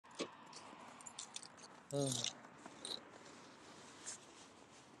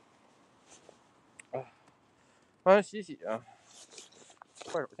帮人洗洗啊，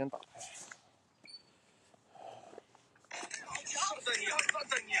快手先打开。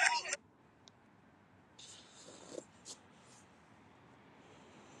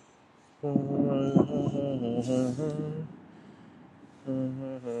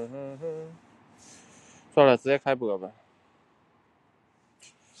算了，直接开播吧。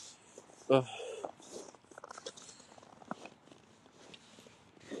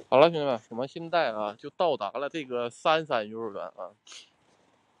好了，兄弟们，我们现在啊就到达了这个三山幼儿园啊。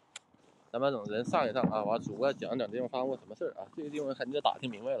咱们等人上一上啊，完主播讲讲这地方发生过什么事啊。这个地方肯定打听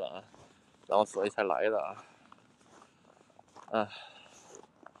明白了啊，然后所以才来的啊。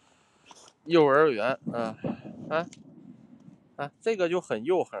幼儿园这个就很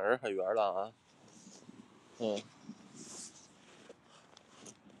幼很儿很圆了啊。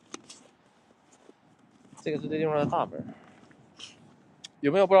这个是这地方的大门。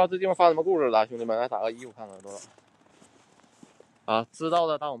有没有不知道这地方发生什么故事的兄弟们？来打个1，我看看多少。啊，知道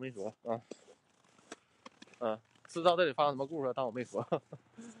的当我没说啊。知道这里发生什么故事当我没说。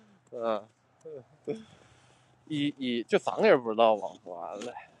就3个人不知道吧？完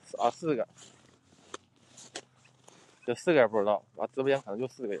了4个，这4个人不知道，完直播间可能就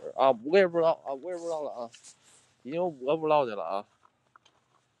4个人啊，5个人不知道啊，5个人不知道了啊，已经有5个不知道的了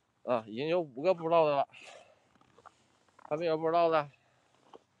已经有5个不知道的了，还没有不知道的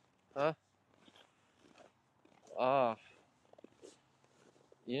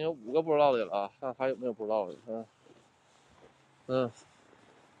已经有5个不知道的了啊，看还有没有不知道的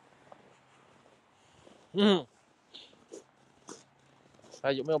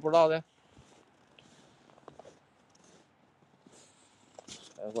还有没有不知道的？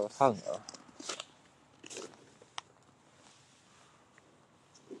来，我看看啊。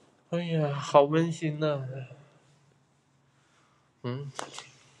哎呀，好温馨呐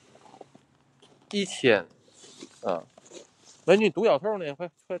！1000啊，美女独角兽呢？快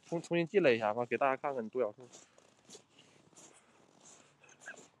重新进来一下吧，给大家看看你独角兽。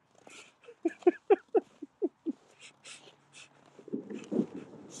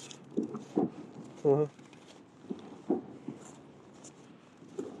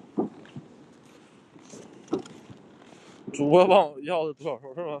主播帮我要的独角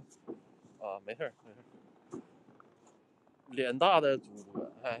兽是吗？没事。脸大的主播，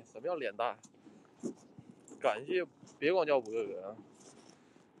什么叫脸大？感谢，别管叫我哥哥啊。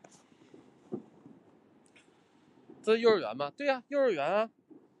这是幼儿园吗？对呀，幼儿园啊。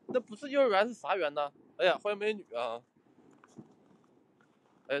那不是幼儿园是啥园呢？哎呀，欢迎美女啊！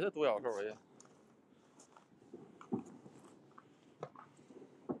哎，这独角兽哎呀，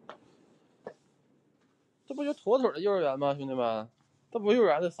这不就妥妥的幼儿园吗？兄弟们，这不幼儿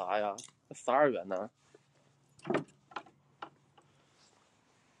园是啥呀？啥儿园呢？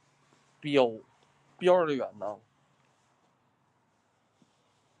标的园呢？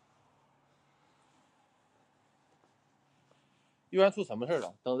幼儿园出什么事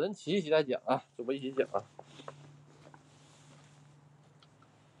了？等人齐一起再讲啊，主播一起讲啊。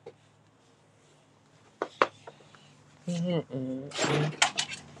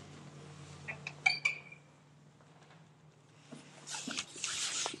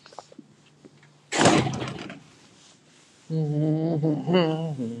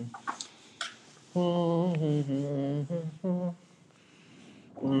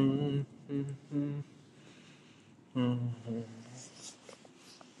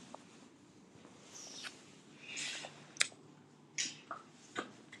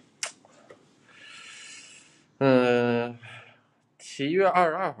7月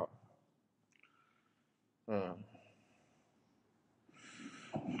22号。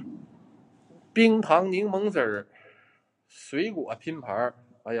冰糖柠檬汁儿，水果拼盘，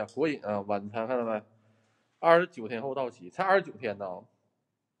哎呀，过瘾啊！晚餐看到没？29天后到期，才29天呢。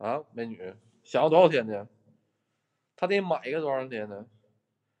美女，想要多少天呢？他得买个多少天呢？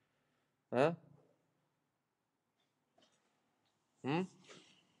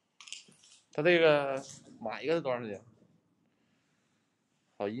他这个买一个是多少钱？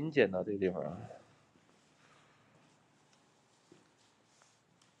好阴间呐，这个地方啊。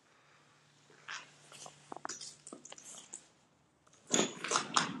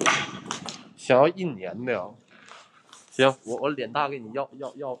想要1年的呀？行，我脸大给你要一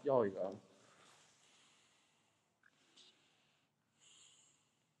个。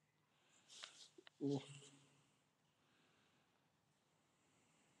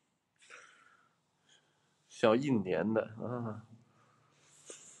想要1年的啊。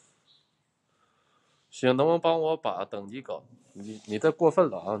行，能不能帮我把等级搞？你这过分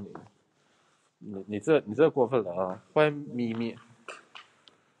了啊你！你这过分了啊！欢迎咪咪。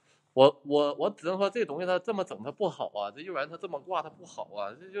我只能说这东西它这么整它不好啊，这幼儿园它这么挂它不好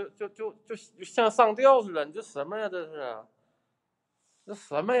啊，这就像上吊似的，你这什么呀这是？这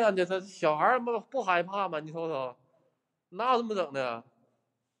什么呀？这小孩不害怕吗？你瞅瞅，哪有这么整的？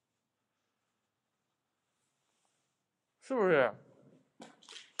是不是？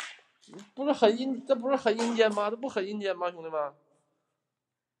不是很阴？这不是很阴间吗？这不很阴间吗，兄弟们？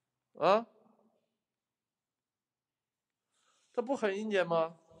啊，这不很阴间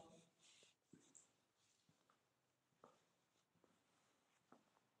吗？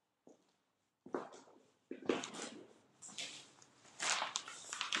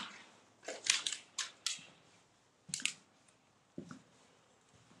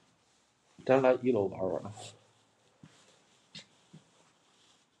咱来1楼玩玩。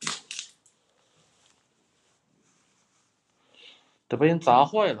这被人砸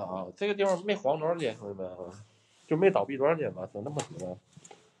坏了啊！这个地方没黄多少年，兄弟们啊，就没倒闭多少年吧？整那么死呢？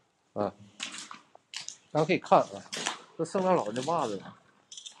啊，大家可以看啊，这圣诞老人的袜子呢，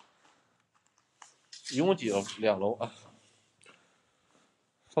一共几楼？2楼啊。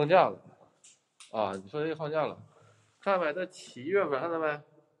放假了啊！你说这个放假了，看没？这7月份看到没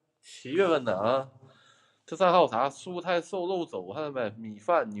？7月份的啊，这上还有啥？蔬菜瘦肉粥，看到没？米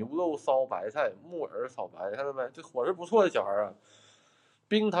饭、牛肉烧白菜、木耳炒白，看到没？这伙食不错的小孩啊！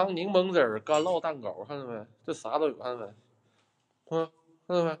冰糖柠檬汁儿、干酪蛋糕，看到没？这啥都有，看到没？看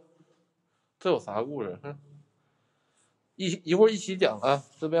到没？这有啥故事？一会儿一起讲啊！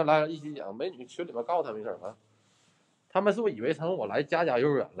这边来了一起讲，美女群里面告诉他们一声啊。他们是不是以为成我来家幼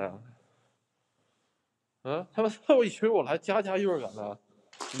儿园了？他们是不是以为我来家幼儿园了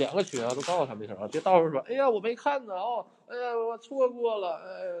？2个群啊，都告诉他们一声啊，别到时候说，哎呀，我没看呢哦，哎呀，我错过了，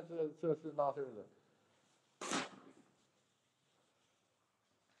哎呀，这是那事的。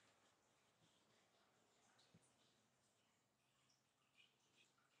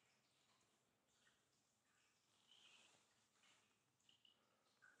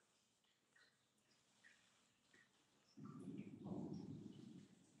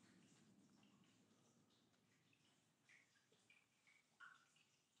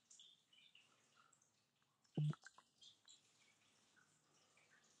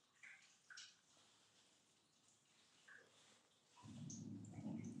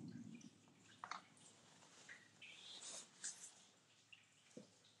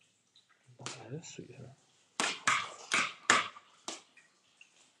哪来的水啊？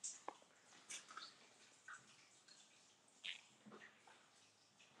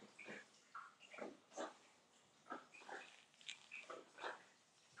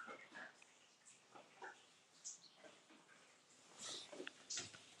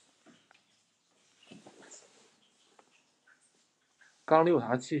缸里有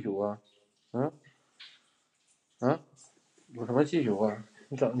啥气球啊？嗯有什么气球啊？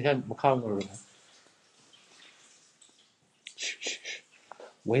你整天你不看过是吧？去，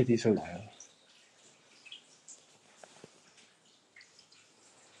我也这事来了。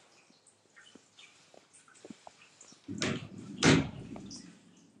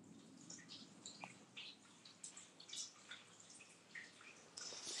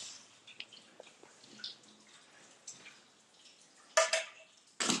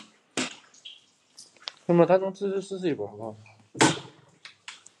那么咱能试试一波好不好？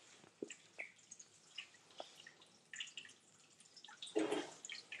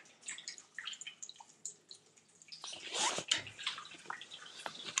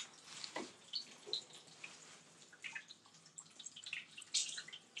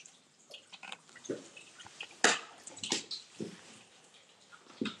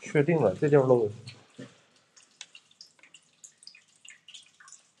确定了，这地方漏的。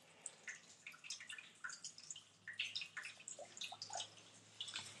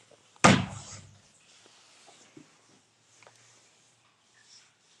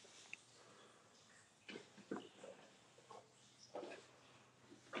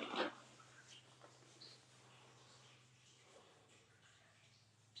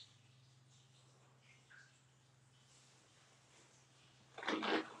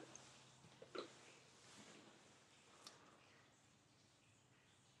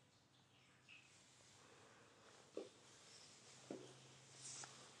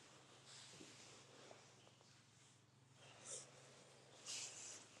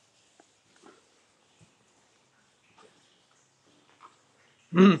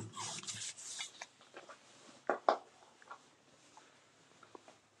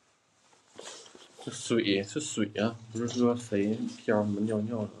这水是水啊，不是说谁飘什么尿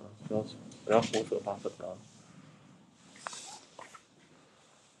尿的，不要胡扯八扯啊。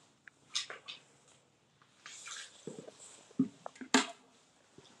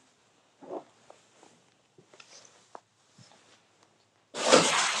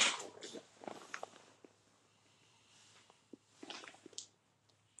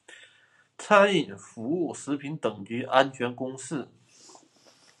餐饮服务食品等级安全公示。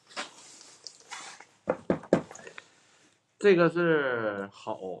这个是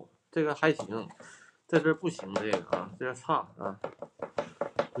好，这个还行，这是不行，这个啊，这个差啊，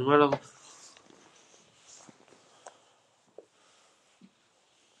明白了吗？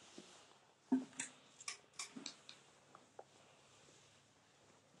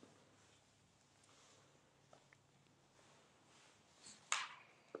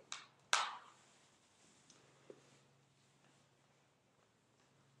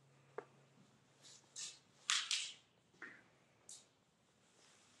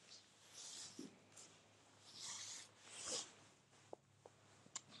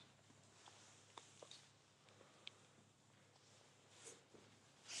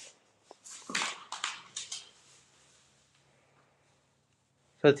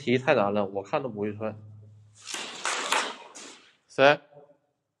这题太难了，我看都不会算。谁？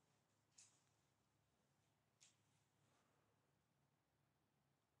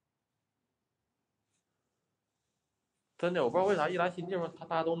真的，我不知道为啥一来新地方，大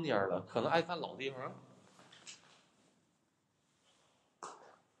家都蔫了，可能爱看老地方。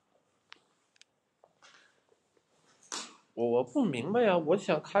我不明白呀，我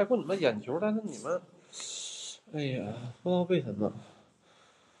想开阔你们眼球，但是你们，哎呀，不知道为什么，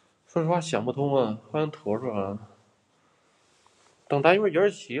说实话想不通啊，好像坨坨啊。等咱一会儿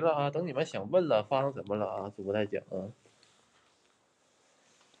人齐了啊，等你们想问了发生什么了啊，主播再讲啊。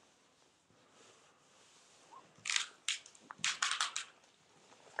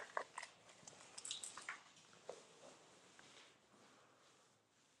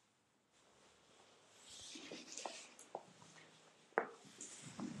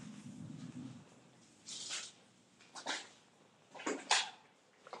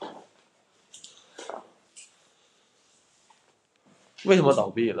为什么倒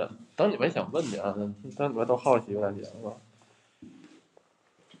闭了？等你们想问的啊，等你们都好奇我再讲啊。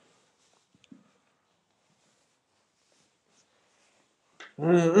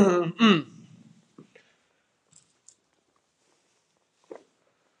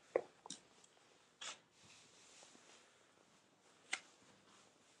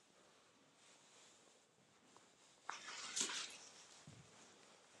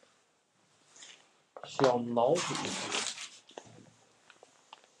小老虎。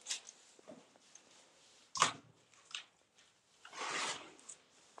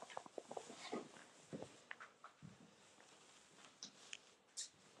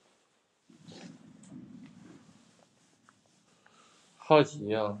好奇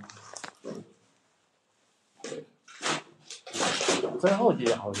呀、真好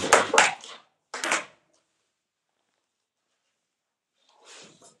奇，好奇。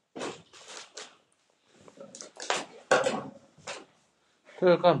这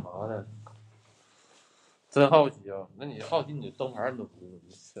是干嘛的？真好奇啊！那你好奇，你灯牌你都不用，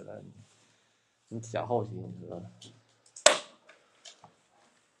你扯淡，你假好奇，你知道？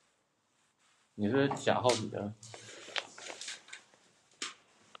你是假好奇啊？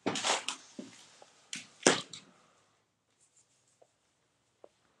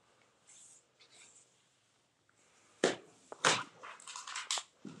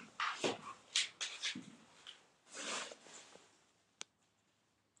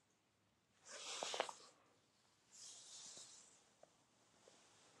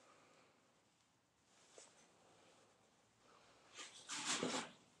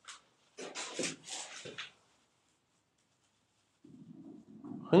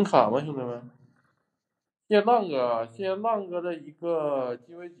很卡吗，兄弟们？谢谢浪哥，谢谢浪哥的一个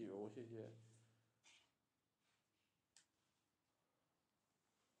鸡尾酒，谢谢。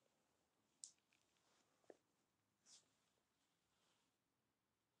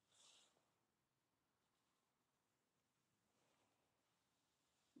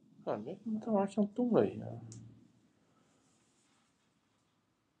感觉这玩意儿像动了一样。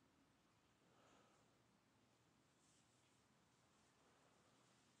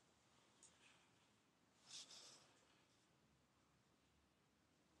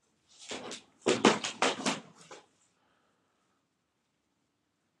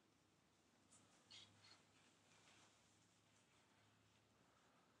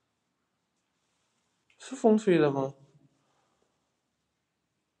是风吹的吗？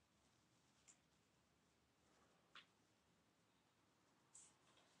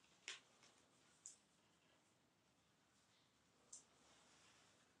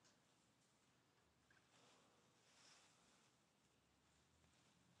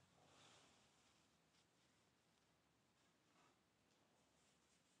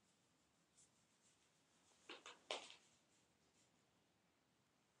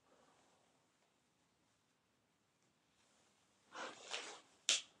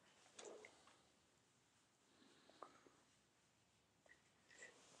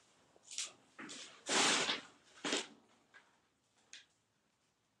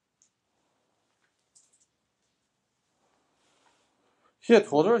谢谢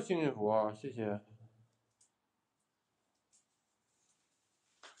驼队幸运符，谢谢。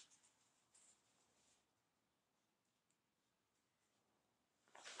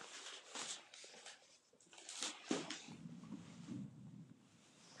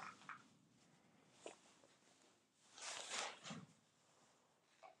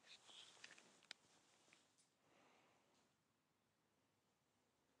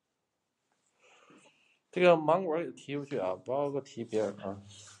这个芒果给踢出去啊，不要给我踢别人啊。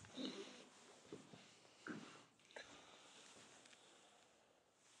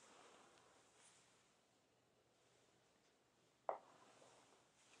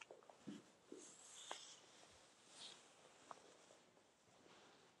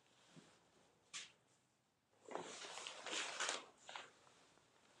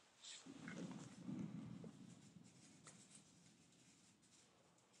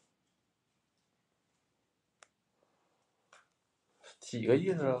几个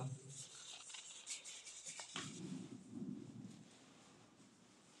意思啊？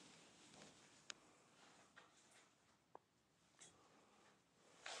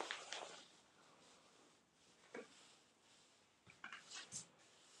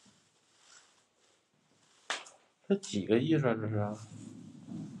这几个意思啊？这是？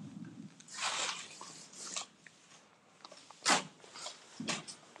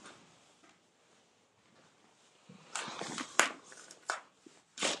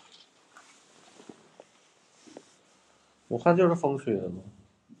我看就是风吹的嘛。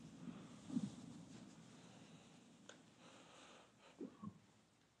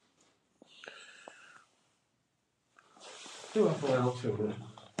这边风还能吹回来？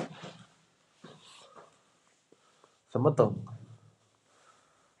什么灯？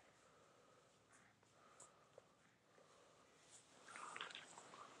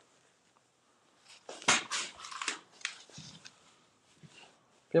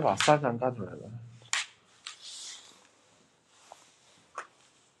别把33干出来了。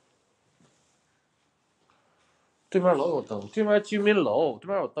对面楼有灯，对面居民楼，对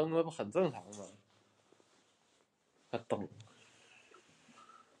面有灯，那不很正常吗？还灯。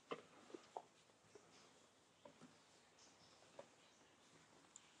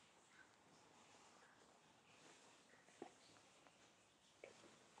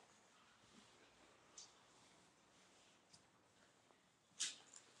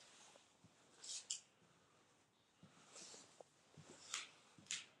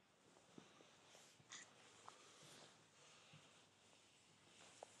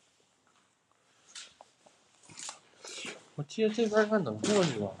我记得这边应该能过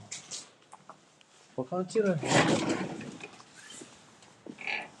去吧？我刚进来。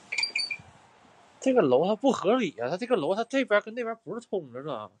这个楼它不合理啊！它这个楼它这边跟那边不是通着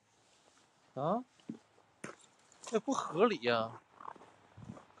的啊，这不合理呀！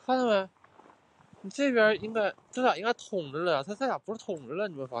看到没？你这边应该这俩应该通着了，它这俩不是通着了，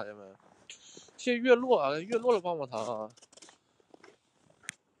你们发现没？谢谢月落啊，月落的棒棒糖啊！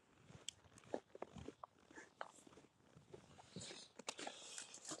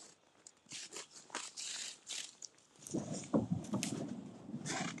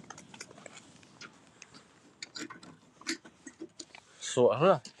锁上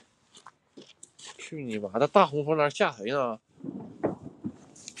了。去你妈的！大红枫蓝吓谁呢？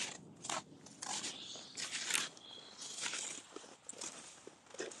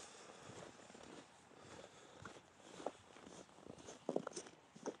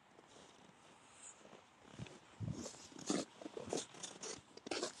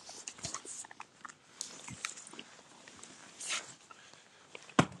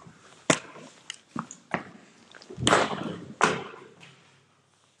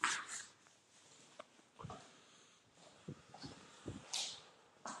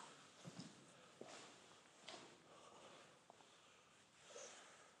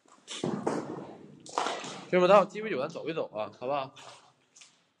听不到，鸡尾酒咱走一走啊，好不好？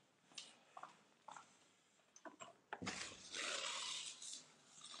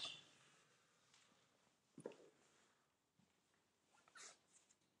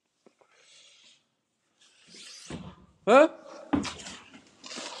嗯。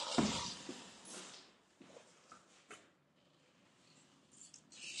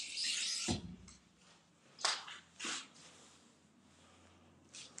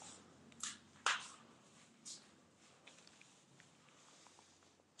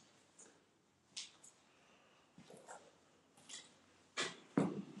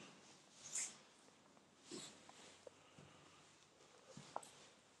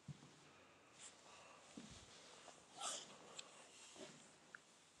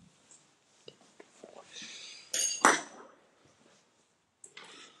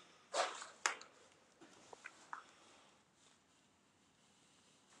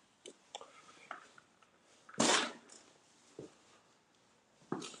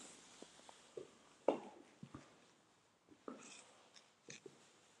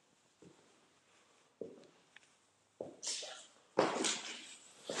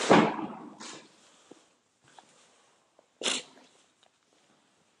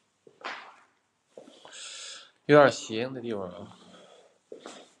有点邪性的地方啊。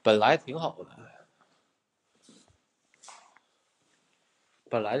本来挺好的，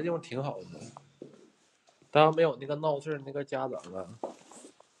本来这地方挺好的，但要没有那个闹事那个家长啊，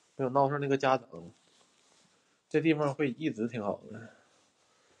没有闹事那个家长，这地方会一直挺好的。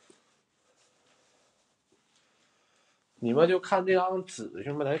你们就看这张纸，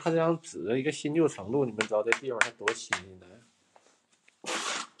兄弟们，看这张纸的一个新旧程度，你们知道这地方它多新鲜的。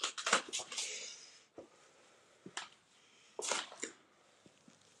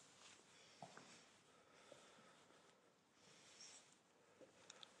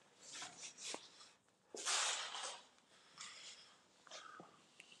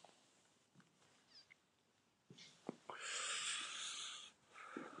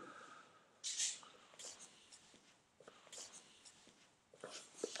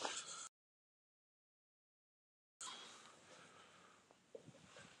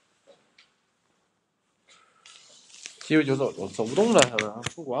鸡尾酒走不动了，他们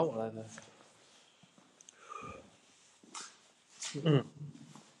不管我了，他。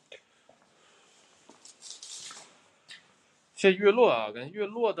谢月落啊，跟月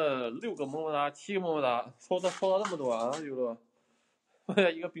落的6个么么哒，7个么么哒，抽到那么多啊，月落，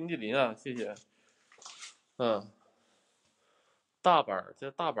一个冰淇淋啊，谢谢。大班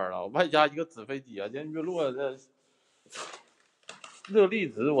这大班了，外加一个纸飞机啊，这月落这热力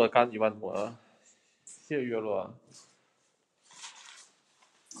值我干1万多啊，谢谢月落。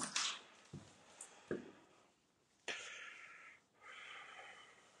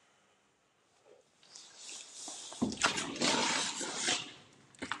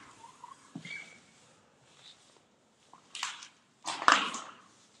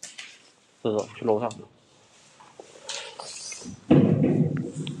走走，去楼上。去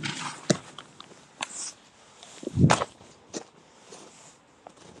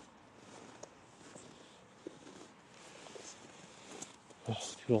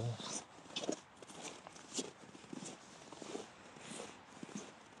楼上。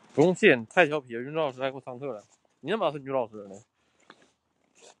不用谢，你太调皮了。云老师还给我上课了，你怎么是女老师呢？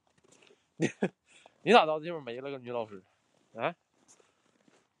你咋知道这地方没了个女老师？啊？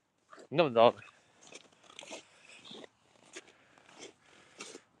你怎么知道的？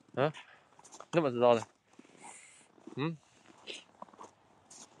啊？你怎么知道的？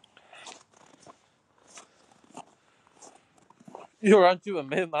幼儿园基本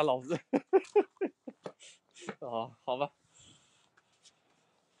没男老师。啊，好吧。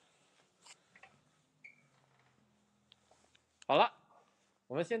好了，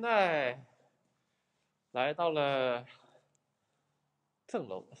我们现在来到了正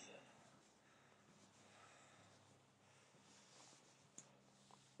楼。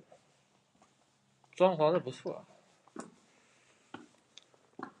装潢的不错。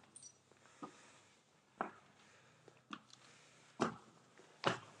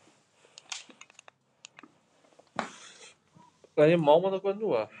感谢毛毛的关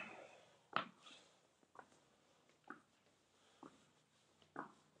注啊。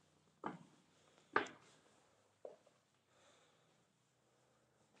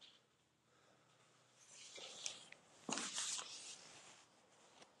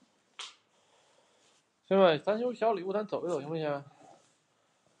兄弟们，咱有小礼物，咱走一走行不行？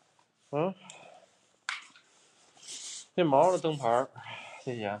这毛的灯牌，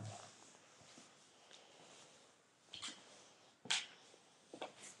谢谢。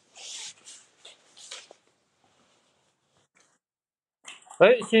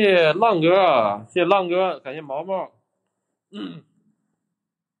哎，谢谢浪哥啊，谢谢浪哥，感谢毛毛。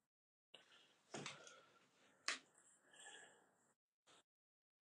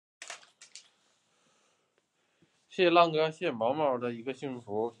谢谢浪哥，谢谢毛毛的一个幸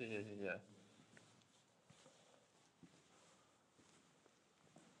福，谢谢谢谢。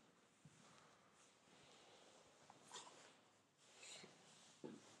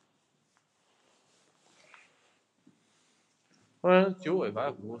九尾白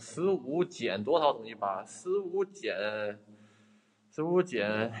狐，15减多少等于8？15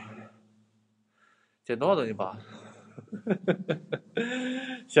减多少等于8？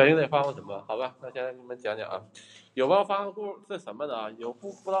小英得发生什么？好吧，那现在给你们讲讲啊，有没有发生故这什么的啊？有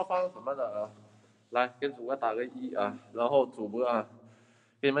不知道发生什么的啊？来给主播打个1啊，然后主播啊，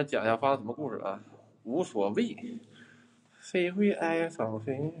给你们讲一下发生什么故事啊？无所谓，谁会爱上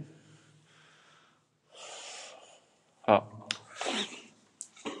谁？好，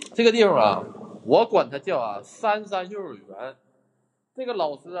这个地方啊，我管它叫啊三山幼儿园。这个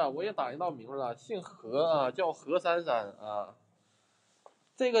老师啊，我也打听到名字了，姓何啊，叫何珊珊啊。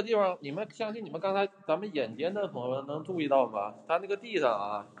这个地方，你们相信你们刚才咱们眼尖的朋友们能注意到吗？他那个地上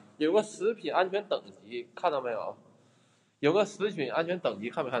啊，有个食品安全等级，看到没有？有个食品安全等级，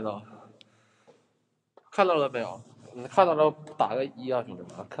看没看到？看到了没有？看到了打个1啊，兄弟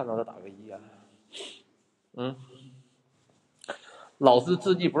们，看到了打个1啊。老师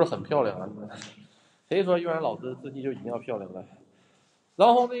字迹不是很漂亮啊？谁说幼儿园老师字迹就一定要漂亮了？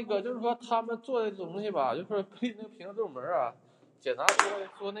然后那个就是说他们做的东西吧，就是可以那个凭着这种门啊，检查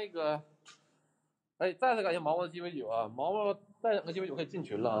说那个，哎，再次感谢毛毛的鸡尾酒啊，毛毛再2个鸡尾酒可以进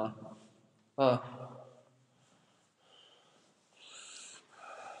群了啊。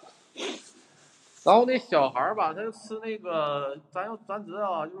然后那小孩吧，他就吃那个，咱知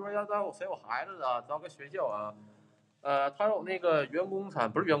道啊，就是说要谁有孩子啊，找个学校啊，他有那个员工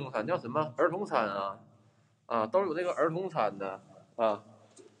餐，不是员工餐，叫什么儿童餐啊，都有那个儿童餐的啊。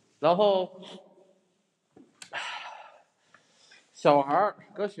然后小孩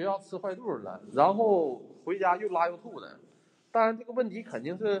搁学校吃坏肚子了，然后回家又拉又吐的。当然这个问题肯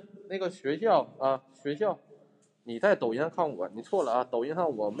定是那个学校啊，学校，你在抖音上看我，你错了啊，抖音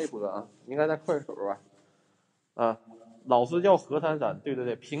上我没播啊，应该在快手啊。老师叫何珊珊，对对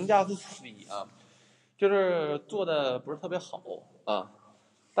对，评价是C啊，就是做的不是特别好啊。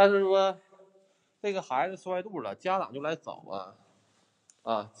但是说这个孩子吃坏肚子了，家长就来找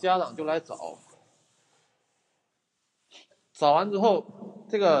家长就来找完之后，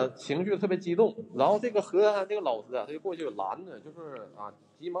这个情绪特别激动，然后这个何珊珊这个老师啊，他就过去拦着，就是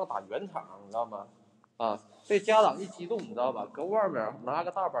急忙打圆场，你知道吗？这家长一激动，你知道吧？搁外面拿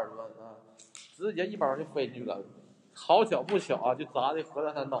个大板砖直接一板就飞进去了。好巧不巧啊，就砸这何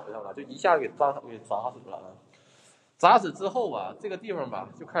珊珊脑袋上了，就一下给砸死了啊！砸死之后吧，这个地方吧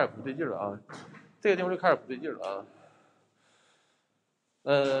就开始不对劲了啊，这个地方就开始不对劲了啊。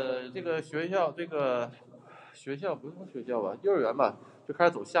这个学校不是说学校吧，幼儿园吧，就开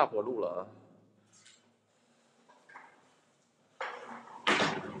始走下坡路了啊。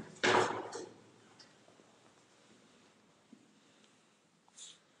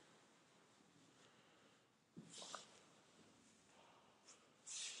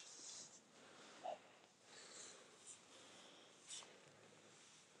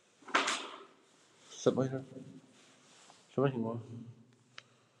怎么回事？什么情况？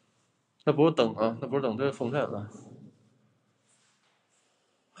那不是灯啊，那不是灯，这是风扇啊。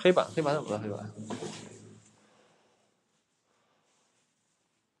黑板怎么了？黑板？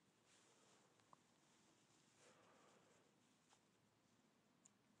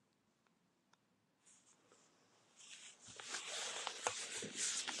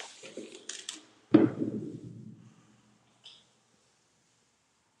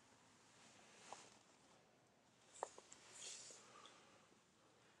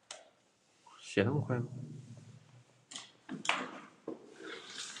写那么快吗？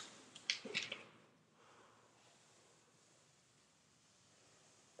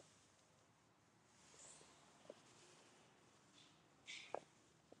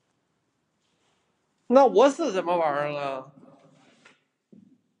那我是什么玩意儿啊？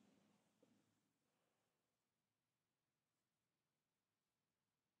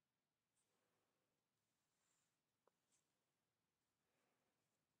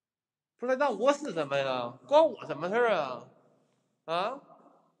不是，那我是什么呀？关我什么事儿啊？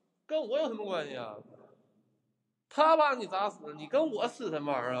跟我有什么关系啊？他把你砸死，你跟我是什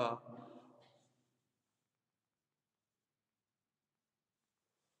么玩意儿啊？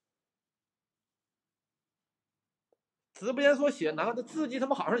直播间说写哪个的字迹，他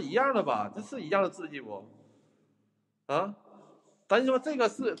们好像是一样的吧？这是一样的字迹不？咱说这个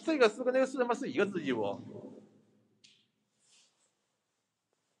是跟那个是他妈是一个字迹不？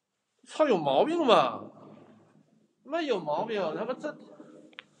操，有毛病吧？他妈有毛病！他妈这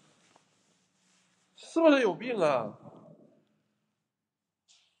是不是有病啊？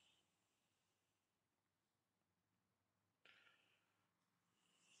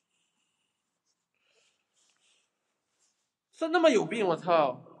真他妈有病！我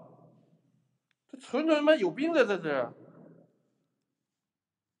操！这纯他妈有病的，这是！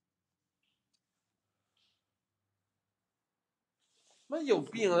妈有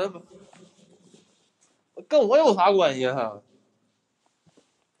病啊！跟我有啥关系啊？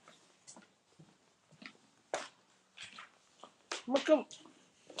他妈跟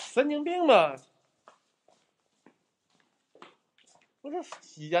神经病吧？不是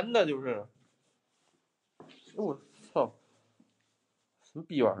闲的，就是。我操！什么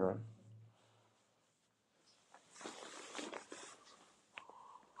逼玩意儿？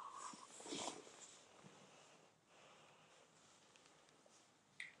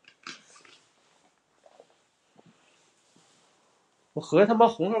我合计他妈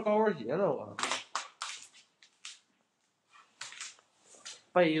红色高跟鞋呢，我。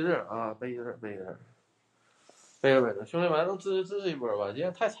背着啊，背着，兄弟们能支持一波吧？今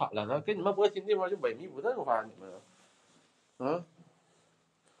天太惨了，那给你们播新地方就萎靡不振，我发现你们，啊，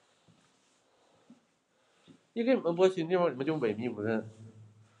一给你们播新地方，你们就萎靡不振。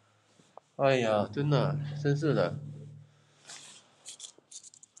哎呀，真是的。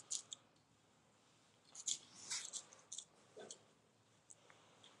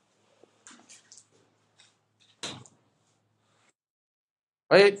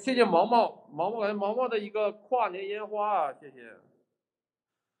哎，谢谢毛毛的一个跨年烟花啊，谢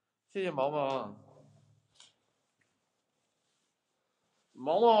谢毛毛啊。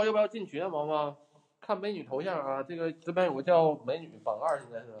毛毛要不要进群啊？毛毛，看美女头像啊，这边有个叫美女榜2，现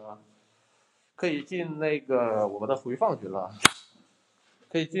在是啊，可以进那个我们的回放群了，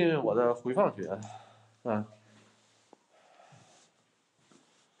可以进我的回放群啊。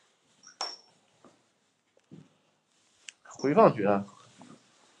回放群啊，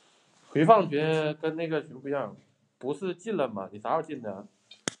回放群跟那个群不一样，不是进了吗？你啥时候进的？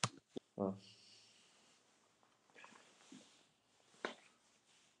嗯。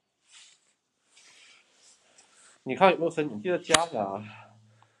你看有没有申请，记得加他啊。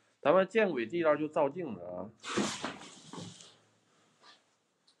咱们见鬼地道就照镜子啊。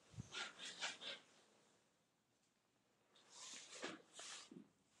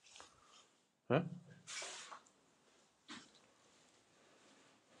嗯，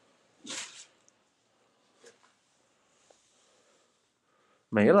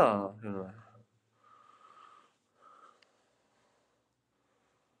没了啊，兄弟们。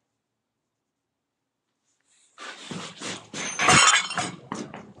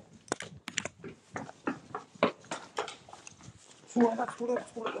出来！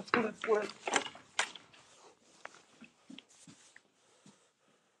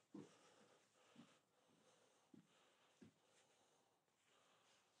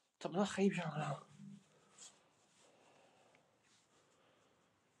怎么能黑屏了？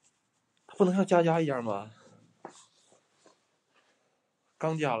不能像佳佳一样吗？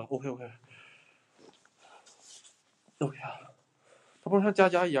刚加了 ，OK， 啊，他不能像佳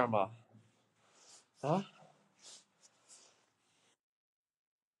佳一样吧？啊！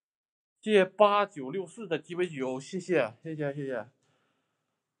谢谢8964的鸡尾酒，谢谢。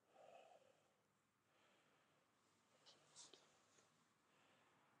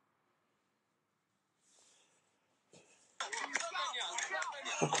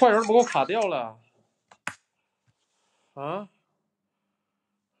我快人不够卡掉了啊！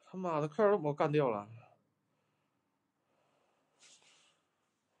他妈的，快人不够干掉了。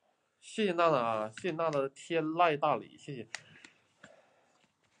谢谢娜娜啊，谢谢娜娜的天籁大礼，谢谢。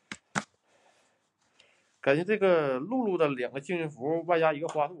感谢这个露露的2个幸运符，外加一个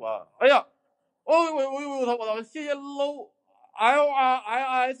花束啊！哎呀，我操！谢谢 low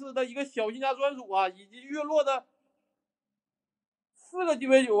LRLS 的一个小心家专属啊，以及月落的4个鸡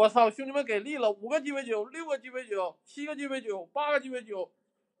尾酒，我操！兄弟们给力了，5个鸡尾酒，6个鸡尾酒，7个鸡尾酒，8个鸡尾酒。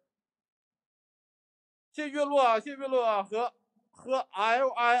谢谢月落啊，和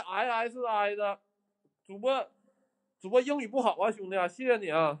LISI 的主播英语不好啊，兄弟啊，谢谢你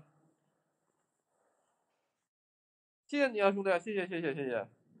啊，谢谢你啊，兄弟啊，谢谢。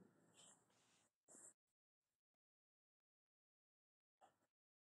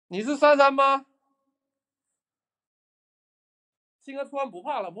你是33吗？鑫哥突然不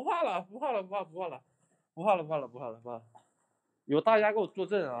怕了，有大家给我坐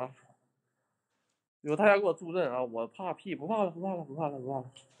镇啊，我怕屁，不怕了。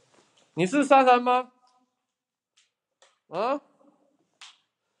你是33吗？啊？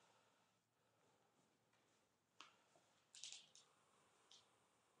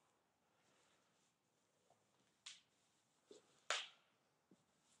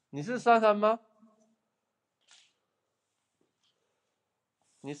你是33吗？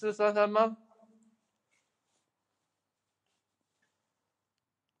你是33吗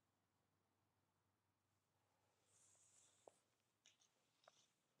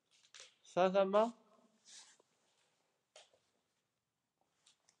？33吗？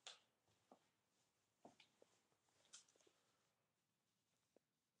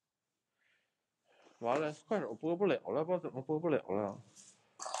完了，快手播不了了，不知道怎么播不了了。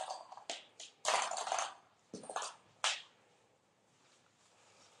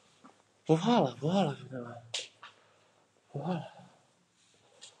不怕了，兄弟们，不怕了。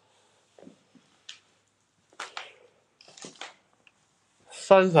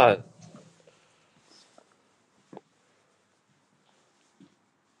33。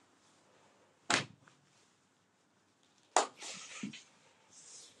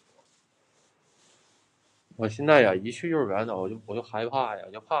我现在呀，一去幼儿园呢，我就害怕呀，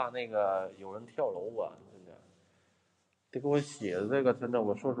就怕那个有人跳楼啊，真的。这给我写的这个，真的，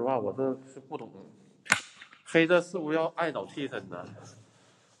我说实话，我这是不懂。黑子是不是要爱找替身呢？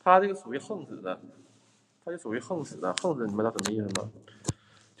他这个属于横死的，他就属于横死的，横死你们知道什么意思吗？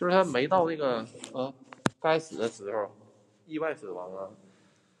就是他没到那个该死的时候，意外死亡啊。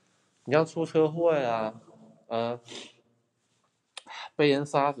你像出车祸呀，被人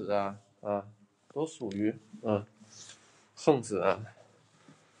杀死啊，都属于横死啊。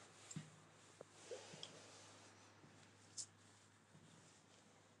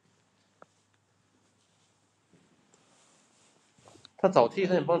他找替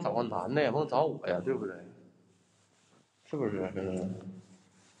身也不能找个男的，也不能找我呀，对不对？是不是？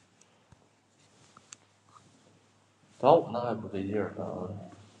找我那还不对劲儿啊！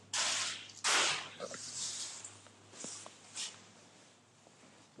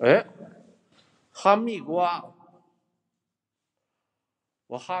哎，哈密瓜，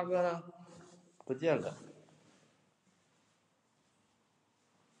我哈哥呢？不见了。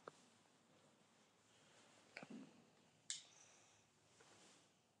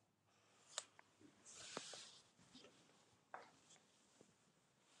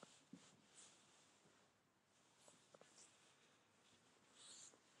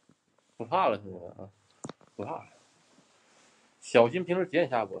不怕了，现在啊，不怕了。小心平时几点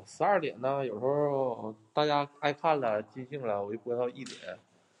下播？12点呢，有时候大家爱看了、尽兴了，我就播到1点。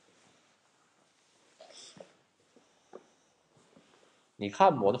你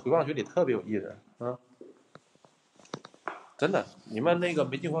看我的回放群里特别有意思啊，真的。你们那个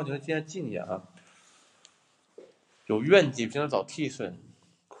没进回放群，现在进去啊。有愿景，平常找替身，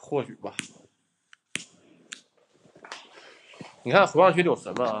或许吧。你看回放群里有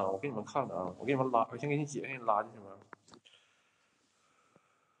什么啊？我给你们看看啊，我给你们拉，我先给你解，给你拉进去吧。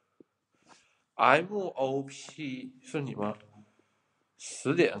MOP 是你吗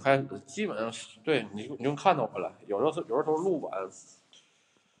？10点开始，基本上对你就看到我了。有的时候录版，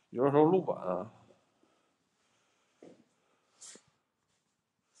有的时候录版啊。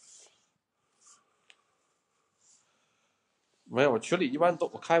没有，我群里一般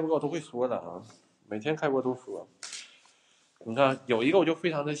我开播都会说的啊，每天开播都说。你看有一个我就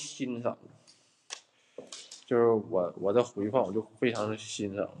非常的欣赏，就是我的回放我就非常的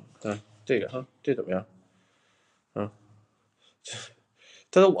欣赏。这个哈，这怎么样？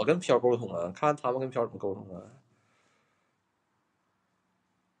这是我跟飘沟通啊，看他们跟飘怎么沟通啊。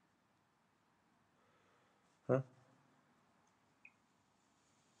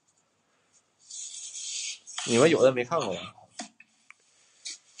你们有的没看过吗？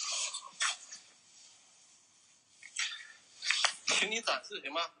请你展示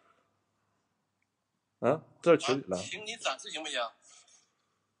行吗？这是群里了。请你展示行不行？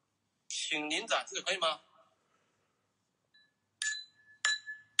请您展示可以吗？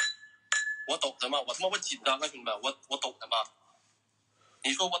我抖什么？我紧张啊，兄弟们，我抖什么？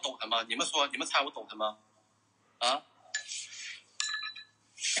你说我抖什么？你们说，你们猜我抖什么？啊？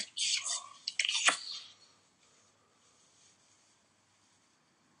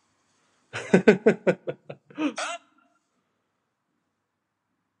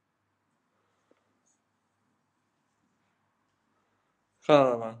看到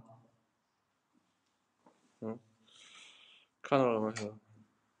了吗？看到了吗？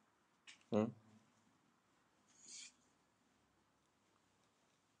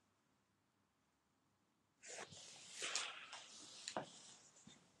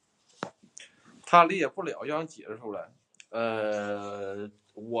他理解不了，要想解释出来。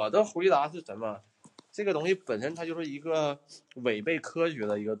我的回答是什么？这个东西本身它就是一个违背科学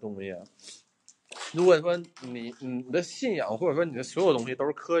的一个东西。如果说你的信仰或者说你的所有东西都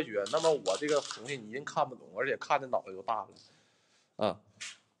是科学，那么我这个东西你一定看不懂，而且看的脑袋就大了。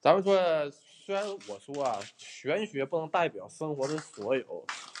咱们说，虽然我说啊，玄学不能代表生活的所有，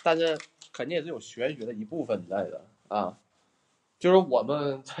但是肯定也是有玄学的一部分在的啊。就是我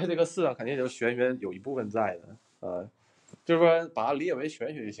们在这个世上肯定就是玄学有一部分在的就是说把它理解为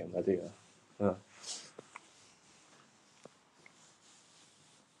玄学就行了。这个，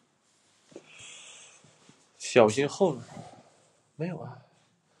小心后面没有啊。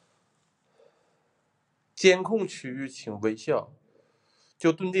监控区域请微笑。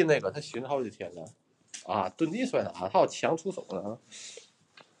就遁地那个，他寻思好几天了啊！遁地算啥？他要强出手呢。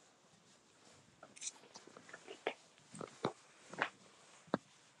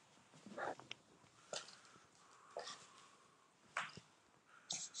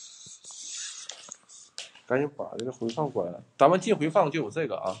赶紧把这个回放关了。咱们进回放就有这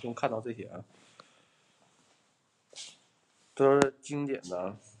个啊，就能看到这些啊，都是经典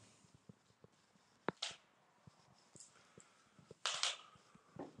的。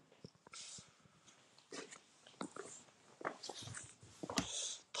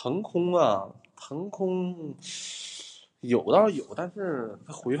腾空啊，腾空有倒是有，但是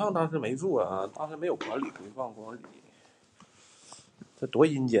它回放当时没做啊，当时没有管理回放管理，这多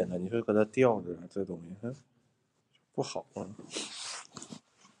阴间呢！你说搁这吊着这东西，不好啊。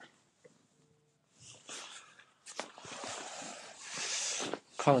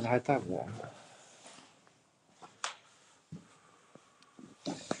看看他还在不在？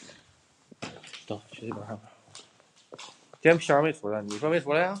走，去这边看看。今天片儿没出来，你说没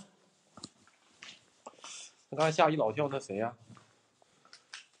出来呀？那刚才吓一老跳，那谁呀？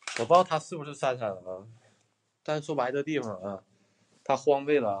我不知道他是不是珊珊啊，但是说白这地方啊，它荒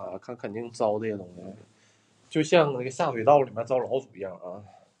废了啊，看肯定招这些东西，就像那个下水道里面招老鼠一样啊。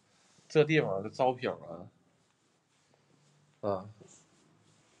这地方招漂啊，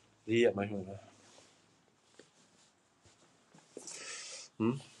理解吗，兄弟？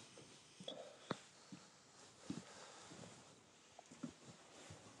嗯。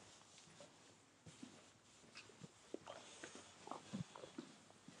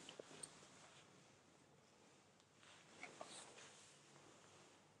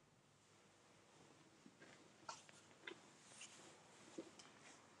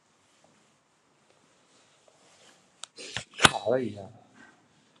卡了一下。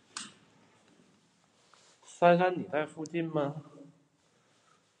珊珊，你在附近吗？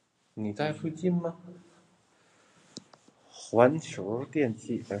你在附近吗？环球电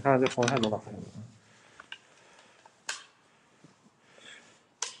器，看看这风扇能打开吗？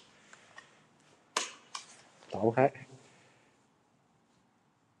打不开。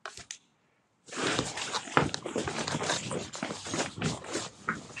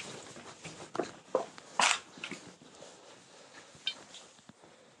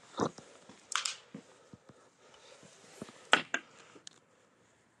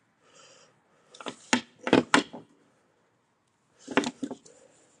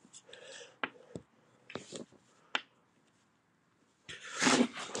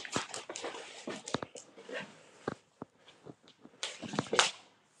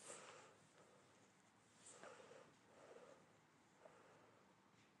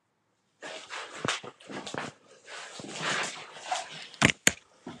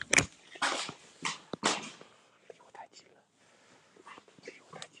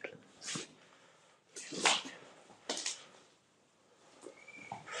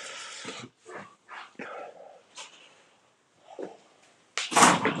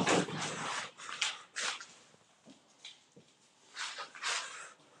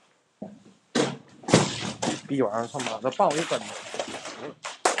逼玩意儿，他妈的，棒我一根子！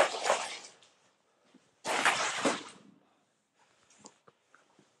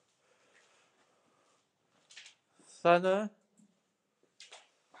珊珊，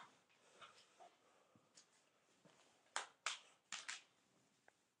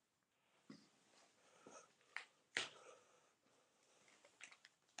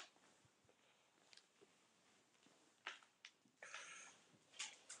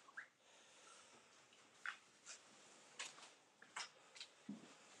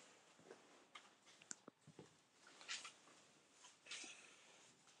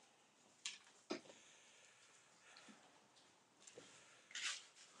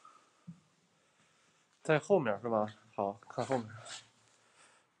在后面是吧？好看后面。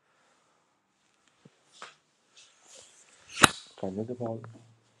感觉这包子，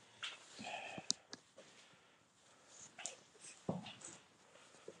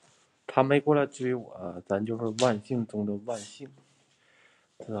他没过来追我，咱就是万幸中的万幸，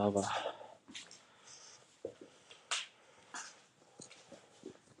知道吧？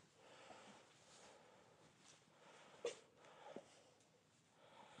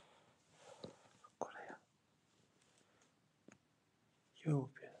过来呀，右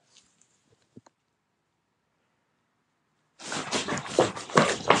边。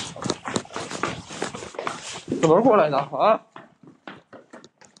怎么过来的啊？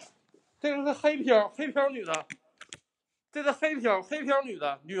这个是黑漂女的，这是黑漂女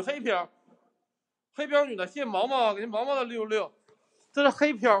的，女黑漂女的，谢毛毛，给毛毛的66，这是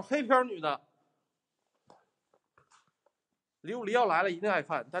黑漂女的。琉璃要来了，一定爱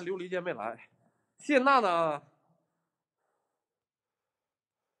看，但琉璃今天没来。谢娜娜，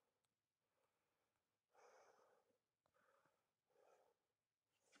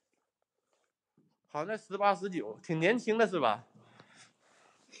好像在18、19，挺年轻的是吧？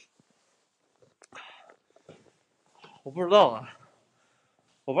我不知道啊，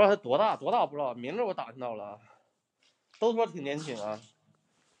我不知道他多大我不知道，名字我打听到了，都说挺年轻啊。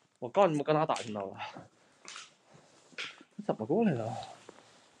我告诉你们，跟他打听到了，他怎么过来的？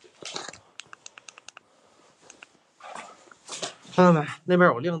看到没？那边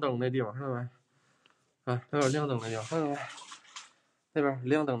有亮灯的地方，看到没？啊，那边有亮灯的地方，看到没？那边有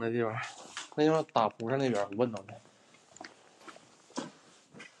亮灯的地方，那地方打扑克那边，我问到的。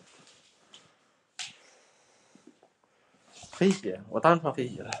黑鞋，我当然穿黑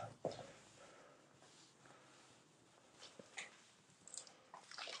鞋了。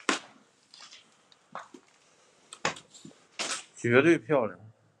绝对漂亮，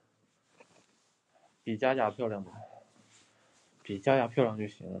比佳佳漂亮的，比佳佳漂亮就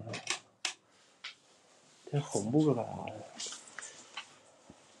行了。这红布干啥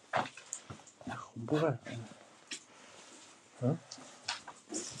呀？红布干啥呀？嗯？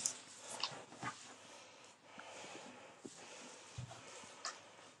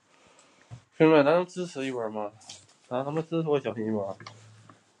兄弟们，咱能支持一波吗？啊，他们支持我小心一波。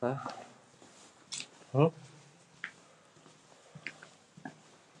啊？嗯？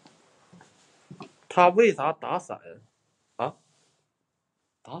他为啥打伞？啊？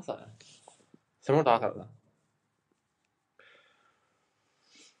打伞？什么时候打伞了？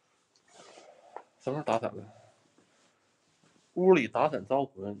什么时候打伞了？屋里打伞招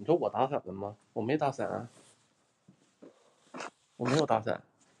魂，你说我打伞了吗？我没打伞啊，我没有打伞。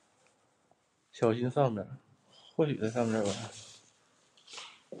小心上面，或许在上面吧。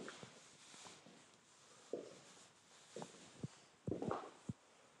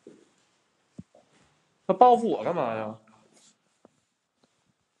他报复我干嘛呀？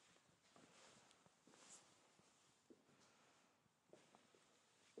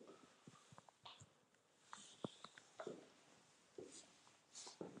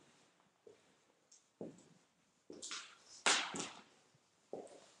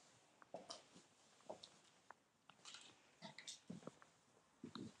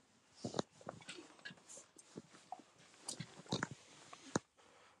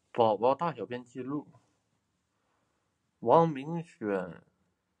宝宝大小便记录：王明轩、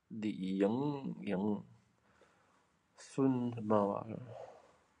李莹莹、孙什么玩意儿？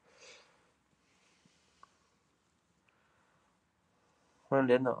欢迎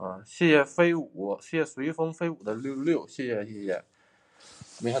连等啊！谢谢飞舞，谢谢随风飞舞的66，谢谢谢谢。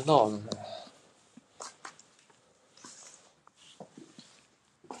没看到呢，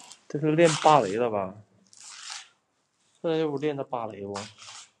这是练芭蕾的吧？这又练的芭蕾不？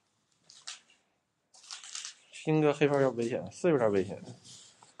新哥黑炮要危险，是有点危险，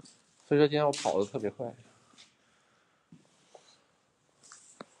所以说今天我跑的特别快。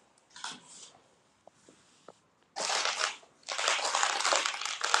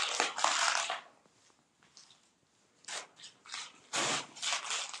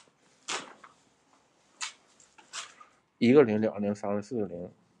1个0、2个0、3个0、4个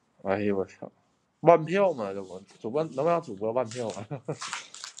0，哎呦我操！万票嘛，这不主播能让主播万票啊？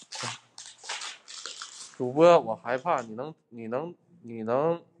主播，我害怕，你能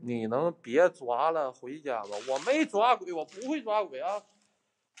别抓了，回家吧。我没抓鬼，我不会抓鬼啊。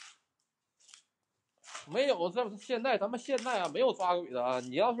没有，现在咱们现在啊，没有抓鬼的啊。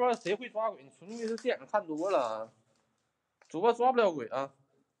你要说谁会抓鬼，你纯粹是电影看多了。主播抓不了鬼啊，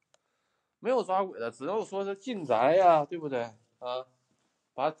没有抓鬼的，只能说是进宅呀，对不对啊？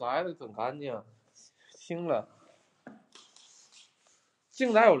把宅子整干净，清了。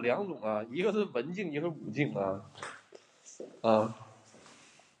进宅有2种啊，一个是文静，一个是武静啊。啊，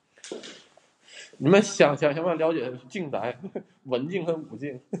你们想不想了解静宅、文静和武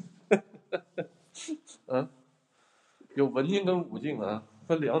静？嗯，有文静跟武静啊，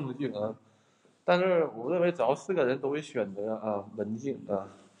分2种静啊。但是我认为，只要4个人都会选择啊文静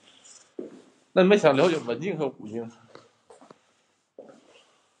啊。那你们想了解文静和武静？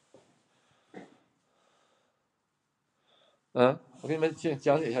我给你们讲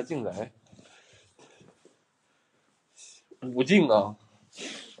解一下静宅。武静啊，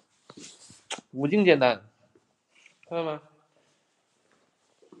武静简单，看到吗？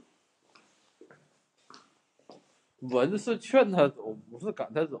文是劝他走，武是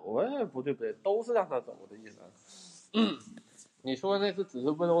赶他走。哎，不对，都是让他走的意思。你说那是只是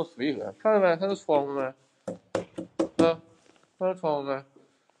温柔随和，看到没？看这窗户没？看这窗户没？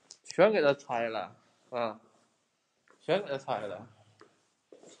全给他拆了啊！全给他拆了，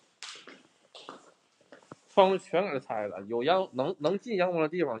窗户全给他拆了。有能进阳光的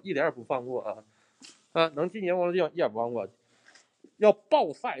地方一点也不放过啊！能进阳光的地方一点不放过，要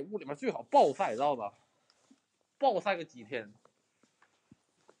暴晒，屋里面最好暴晒，知道吧？暴晒个几天。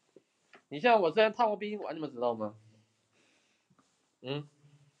你像我之前探过殡仪馆，你们知道吗？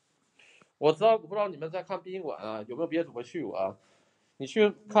我不知道你们在看殡仪馆啊，有没有别的主播去过啊？你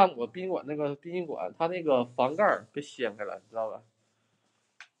去看我殡仪馆那个殡仪馆，它那个房盖被掀开了，你知道吧？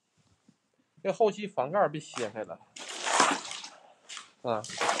那后期房盖被掀开了，啊。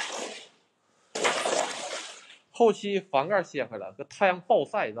后期房盖掀开了，搁太阳暴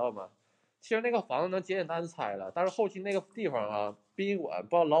晒，你知道吗？其实那个房子能简简单单拆了，但是后期那个地方啊，殡仪馆不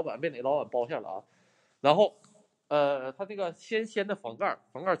知道老板被哪老板包下了啊。然后，他这个掀的房盖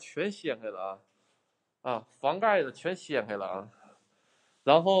全掀开了啊，房盖子全掀开了啊，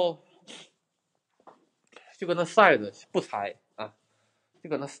然后就搁那晒着不拆啊，就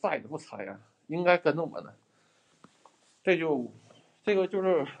搁那晒着不拆啊，应该跟着我呢。这个就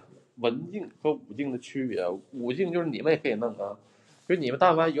是文静和武静的区别，武静就是你们也可以弄啊。就你们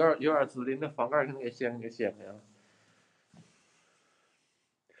但凡有点资历，那房盖可能给掀开啊，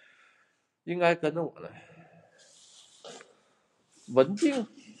应该跟着我呢。文静，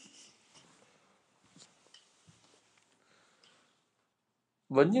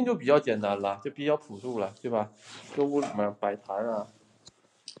就比较简单了，就比较朴素了，对吧？这屋里面摆坛啊，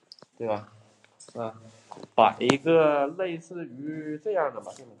对吧？啊，摆一个类似于这样的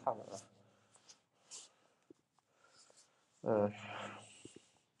吧，给你们看看啊。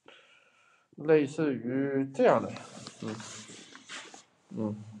类似于这样的，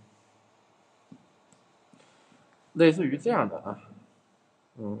类似于这样的啊，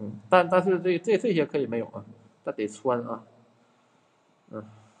但是这些可以没有啊，那得穿啊，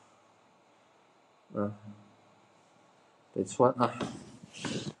得穿啊。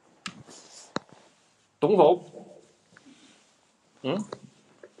懂否？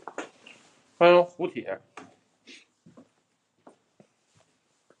还有胡铁，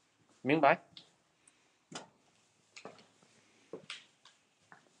明白？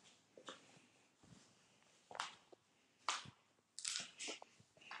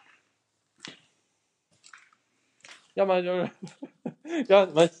要不然就是让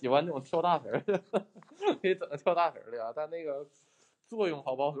你们喜欢那种跳大神的，可以整个跳大神的啊。但那个作用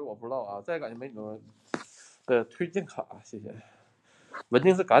好不好使我不知道啊。再感谢美女们的推荐卡，谢谢。文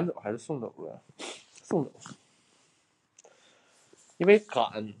静是赶走还是送走的？送走，因为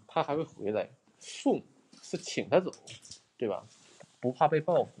赶他还会回来，送是请他走，对吧？不怕被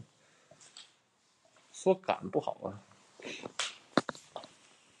报复。说赶不好啊。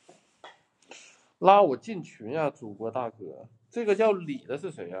拉我进群呀，主播大哥，这个叫李的是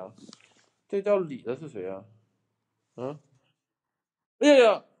谁呀？这叫李的是谁呀？哎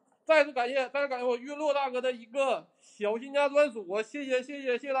呀，再次感谢我晕落大哥的一个小心家专属，谢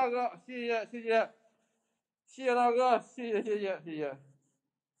谢大哥，谢谢大哥，谢谢。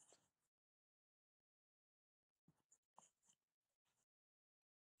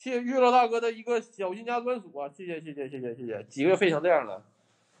谢谢玉乐大哥的一个小心家专属啊！谢谢，几个月费成这样了。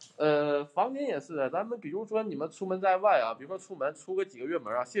房间也是，咱们比如说你们出门在外啊，比如说出门出个几个月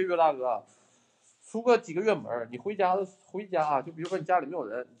门啊，谢谢岳大哥啊，出个几个月门，你回家啊，就比如说你家里没有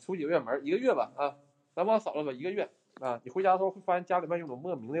人，出几个月门，一个月吧啊，咱往少了吧，一个月啊，你回家的时候会发现家里面有种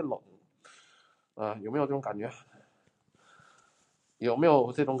莫名的冷啊，有没有这种感觉？有没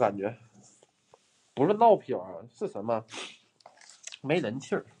有这种感觉？不是闹飘啊，是什么？没人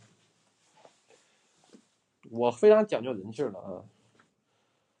气儿。我非常讲究人气儿的啊。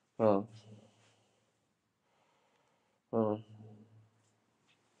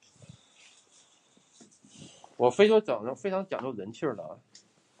我非常讲究人气儿的啊。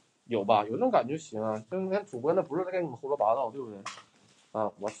有吧？有这种感觉行啊。就你看主播那不是在跟你们胡说八道，对不对？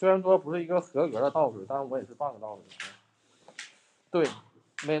啊，我虽然说不是一个合格的道士，但是我也是半个道士。对，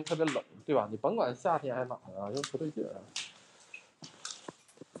那天特别冷，对吧？你甭管夏天还是哪啊，就不对劲儿啊。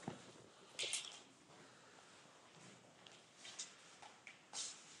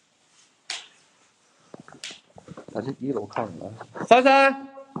咱这一楼看看啊，珊珊，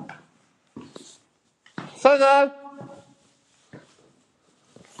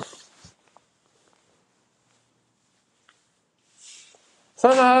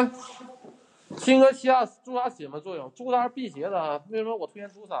珊珊，青稞七亚朱砂起什么作用？朱砂是辟邪的啊。为什么我推荐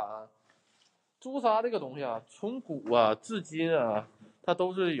朱砂啊？朱砂这个东西啊，从古啊至今啊，它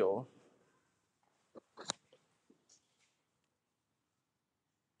都是有。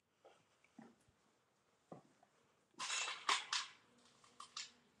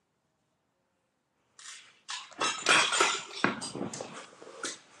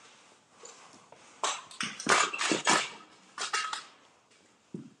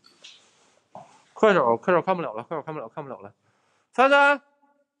快手看不了了，看不了了。珊珊，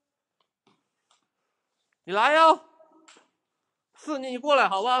你来呀！是你过来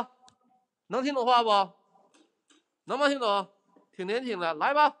好吧？能听懂话不？能不能听懂？挺年轻的，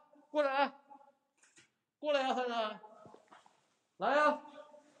来吧，过来呀，珊珊，来呀！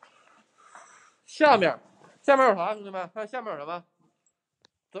下面有啥，兄弟们？看下面有什么？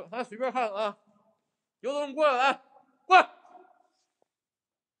走，咱随便看啊。有种过来，过来。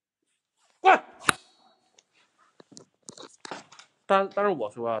但是我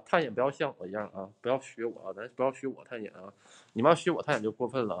说啊，探险不要像我一样啊，不要学我啊，咱不要学我探险啊，你们要学我探险就过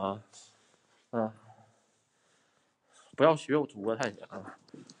分了啊，不要学我主播探险啊。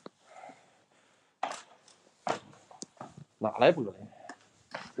哪来玻璃？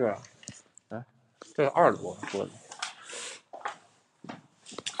这啊，哎，这是2楼玻璃，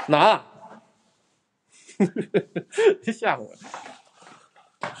拿，吓唬我，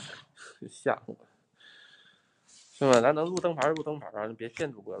吓唬我，是吧？咱能录灯牌录灯牌啊，你别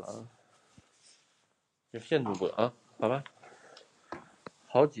骗主播了啊，别骗主播啊，好吧？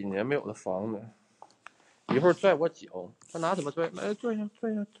好几年没有的房子，一会儿拽我脚，他拿怎么拽？来拽呀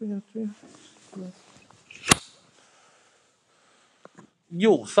拽呀拽呀拽呀！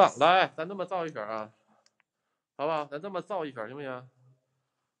右上来，咱这么造一圈啊，好不好？咱这么造一圈行不行？啊！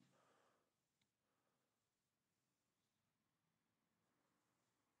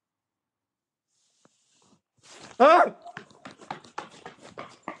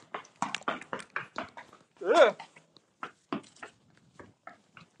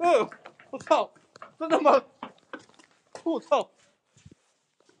我操！真他妈！我操！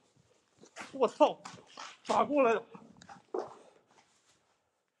我操！咋过来的？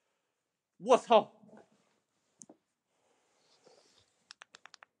我操！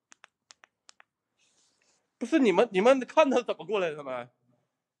不是你们看他怎么过来的吗？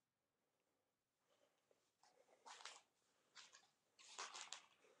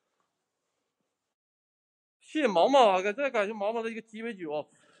谢谢毛毛啊，再感谢毛毛的一个鸡尾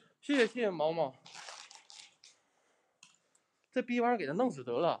酒，谢谢毛毛。这逼玩意儿给他弄死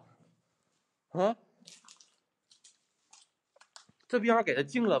得了，啊！这逼玩意儿给他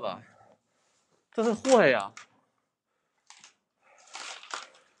禁了吧？这是祸害呀！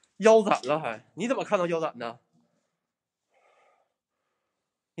腰斩了还？你怎么看到腰斩的？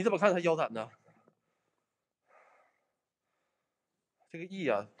你怎么看他腰斩的？这个 E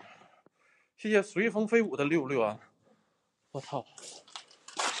啊，谢谢随风飞舞的66啊！我操，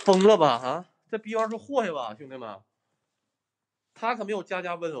疯了吧啊！这逼玩意儿是祸害吧，兄弟们？他可没有家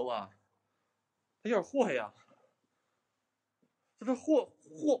温柔啊，他有点祸害呀！这是祸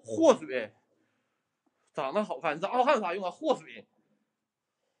水，长得好看，长得好看有啥用啊？祸水。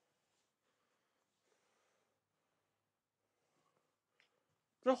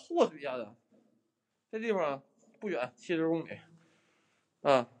这祸水呀的，这地方不远，70公里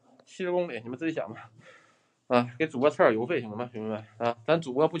啊，70公里，你们自己想吧。啊，给主播凑点邮费行吗，兄弟们啊？咱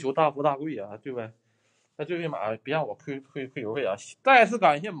主播不求大富大贵啊，对不对？那最起码别让我亏邮费啊！再次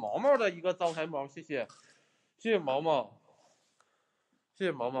感谢毛毛的一个招财猫，谢谢毛毛，谢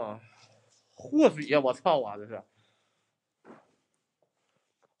谢毛毛。祸水呀，我操啊，这是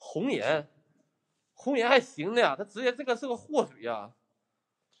红颜还行的呀，他直接这个是个祸水呀，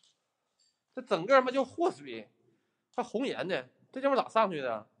这整个他妈就祸水，还红颜呢，这地方咋上去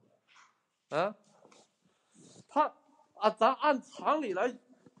的？啊？他啊，咱按常理来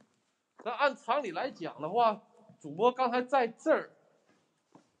讲的话，主播刚才在这儿，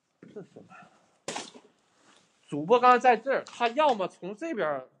这是什么？主播刚才在这儿，他要么从这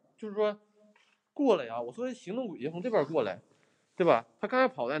边，就是说过来啊，我说行动轨迹从这边过来，对吧？他刚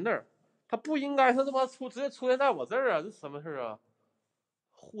才跑在那儿，他不应该是他妈直接出现在我这儿啊，这什么事啊？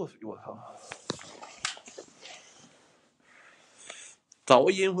祸水，我操！找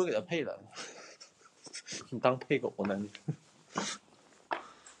个阴魂给他配了，你当配狗呢？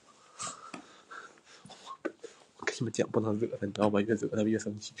我跟你们讲，不能惹他，你知道吗？越惹他越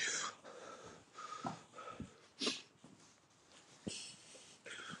生气。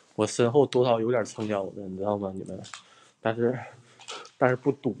我身后多少有点撑腰的，你知道吗？你们，但是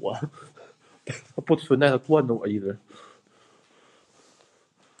不多，不存在他惯着我一直。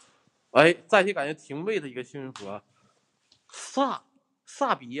哎，再次感谢廷尉的一个幸运符，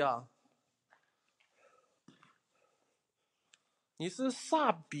煞逼呀！你是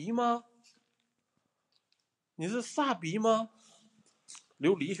煞逼吗？你是煞逼吗？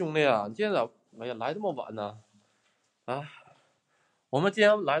琉璃兄弟啊，你今天咋？哎呀，来这么晚呢？啊，我们今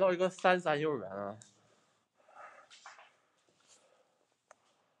天来到一个33幼儿园啊。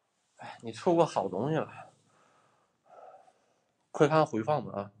哎，你错过好东西了，快看回放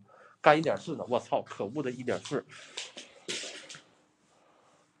吧啊！干1.4呢，我操，可恶的1.4。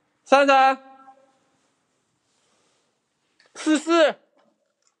33、44、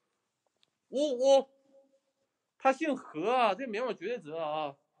55，他姓何啊，这名我绝对知道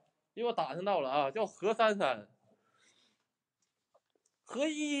啊，因为我打听到了啊，叫何33、何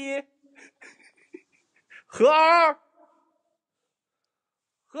1、何2、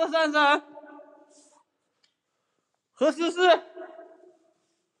何33、何44。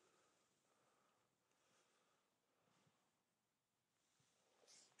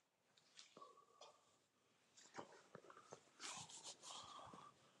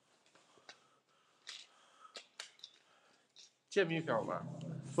见米飘吗？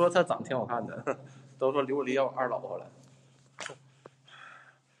说他长挺好看的，都说琉璃要二老婆了。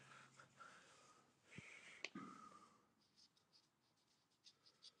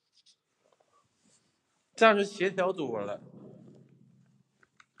这样就协调多了。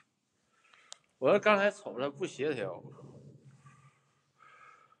我刚才瞅着不协调。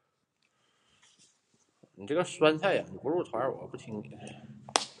你这个酸菜呀，你不入团我不听你。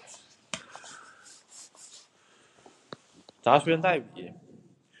杂轩代笔，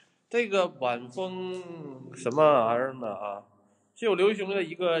这个晚风什么玩意儿呢啊？是有刘兄的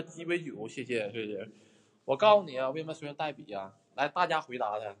一个鸡尾酒，谢谢谢谢。我告诉你啊，为什么随便代笔啊？来，大家回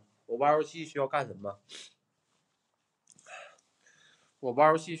答他。我玩游戏需要干什么？我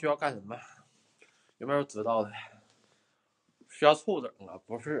玩游戏需要干什么？有没有知道的？需要凑整啊？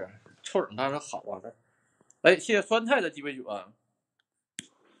不是，凑整当然好啊。哎，谢谢酸菜的鸡尾酒啊。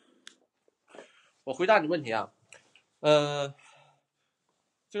我回答你问题啊，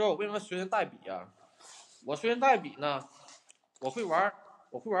这个我为什么随身带笔啊？我随身带笔呢，我会玩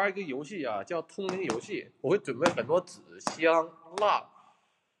一个游戏啊，叫通灵游戏。我会准备很多纸香、蜡、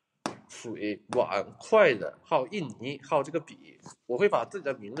水、碗、筷子，还有印泥，还有这个笔。我会把自己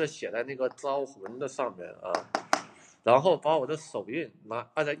的名字写在那个招魂的上面啊，然后把我的手印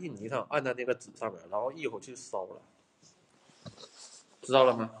按在印泥上，按在那个纸上面，然后一会儿去烧了，知道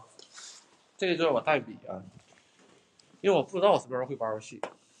了吗？这个就是我带笔啊，因为我不知道什么人会玩游戏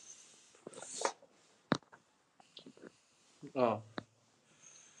啊。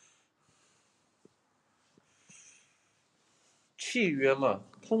契约嘛，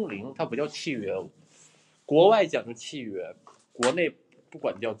通灵它不叫契约，国外讲究契约，国内不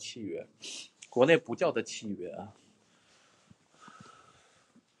管叫契约，国内不叫的契约啊。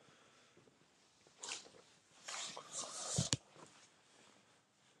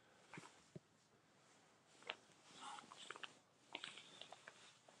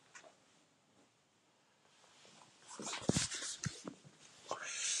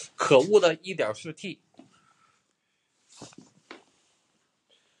可恶的 1.4T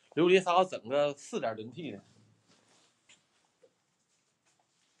琉璃沙整个4.零 T 的。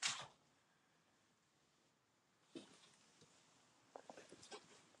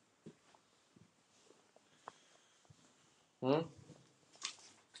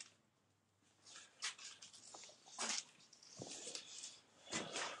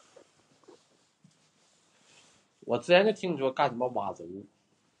我之前就听说干什么挖轴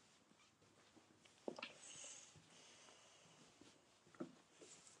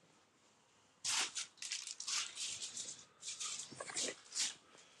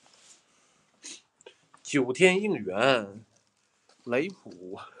，9天应援，雷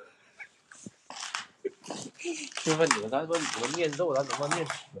普。就问你们，咱说你们念咒，咱能不能念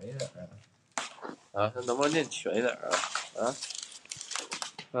全一点啊？咱能不能念全一点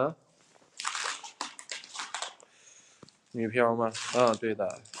啊？女飘吗？啊，对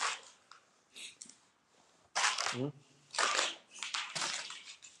的。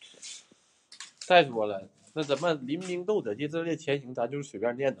再说了，那怎么临兵斗者这列前行，咱就是随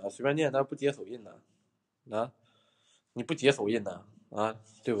便念的，随便念，咱不解手印呢？啊，你不解手印呢？啊，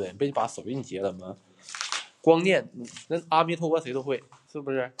对不对？被你把手印解了吗？光念，那阿弥陀佛谁都会，是不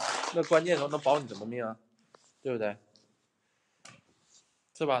是？那关键时候能保你什么命啊？对不对？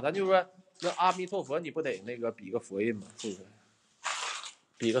是吧？咱就说，那阿弥陀佛你不得那个比个佛印吗？是不是？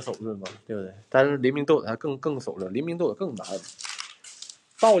比个手势嘛，对不对？但是临兵斗者他更手势，临兵斗者更难。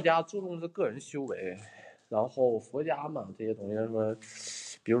道家注重是个人修为，然后佛家嘛这些东西说，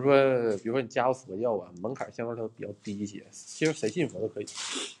比如说你加入佛教啊，门槛相对来说比较低一些，其实谁信佛都可以。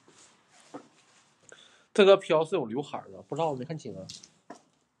这个飘是有刘海的，不知道我没看清啊。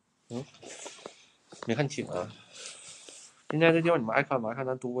没看清啊。今天这地方你们爱看吗？爱看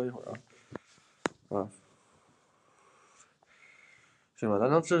咱读过一会儿啊。是吧？咱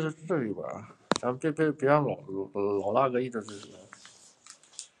能支持一波啊，咱别让老大哥一直支持，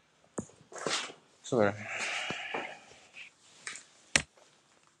是不是？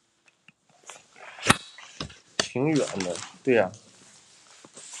挺远的，对呀。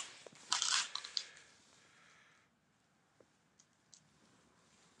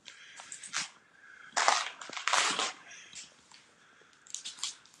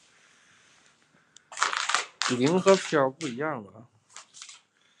灵和飘不一样吧？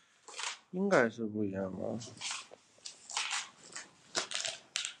应该是不一样吧？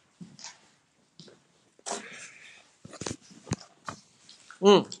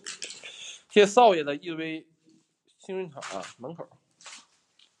谢少爷的一堆幸运卡啊，门口。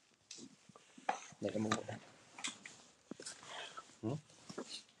哪个门口？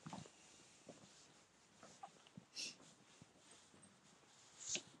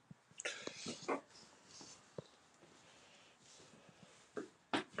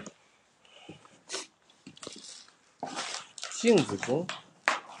镜子宫，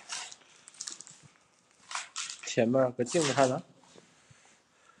前面个镜子看着，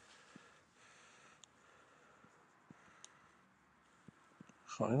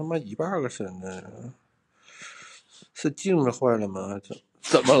好像他妈一半个身子，是镜子坏了吗？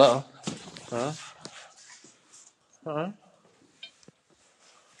怎么了？啊？啊？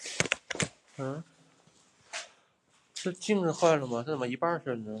嗯，是镜子坏了吗？这怎么一半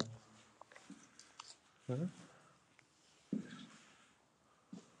身呢？嗯，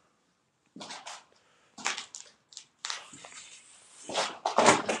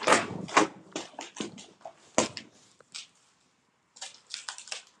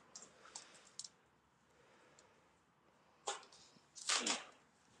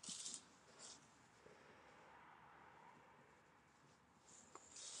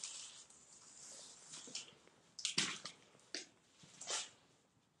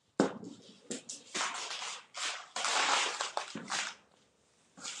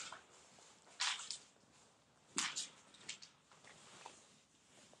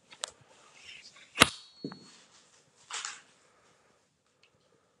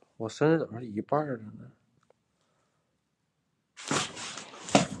我身子怎么是一半了呢？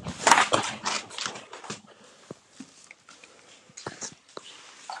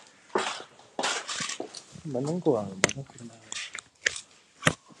门能关了吗？这他妈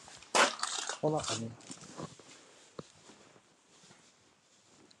往哪呢？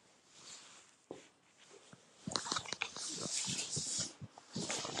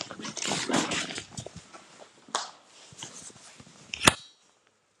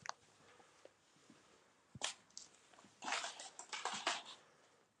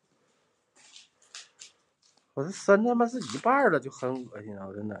我这身他妈是一半了，就很恶心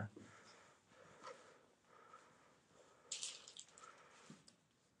啊！真的。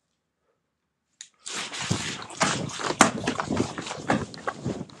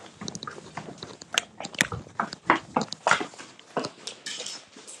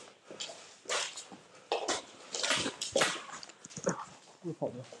不好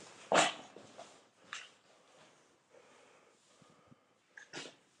的。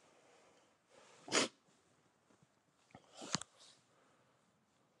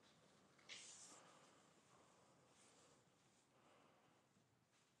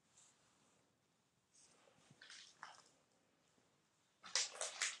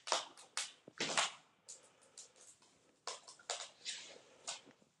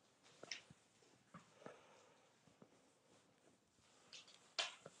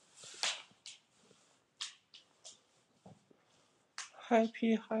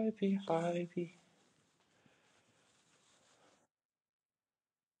Happy happy happy，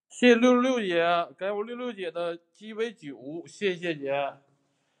 谢谢66姐，给我66姐的鸡尾酒，谢谢姐。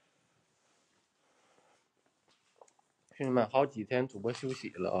兄弟们，好几天主播休息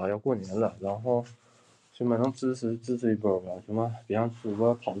了啊，要过年了，然后兄弟们能支持一波吧，行吗？别让主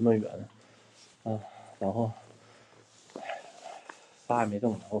播跑这么远啊，然后啥也没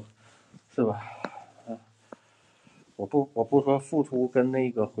挣着，是吧？我不说付出跟那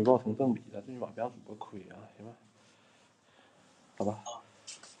个回报成正比的，最起码别让主播亏啊，行吧？好吧，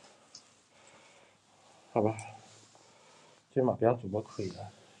好吧，最起码别让主播亏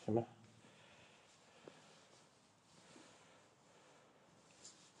了，行吧？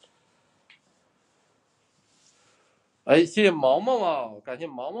哎，谢谢毛毛啊，感谢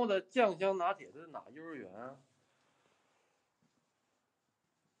毛毛的酱香拿铁，这是哪幼儿园啊？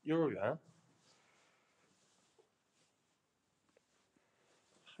幼儿园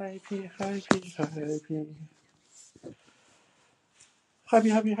 ？Happy happy happy happy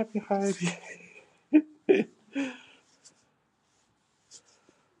happy happy happy。Happy happy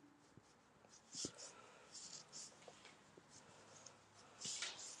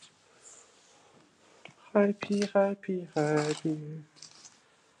happy happy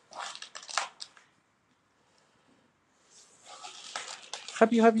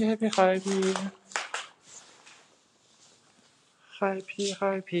happy happy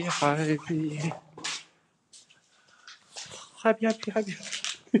happy happy happy happy happy happy，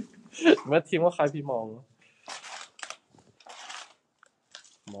 你们听过 Happy 猫吗？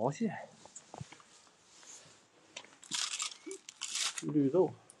毛线，绿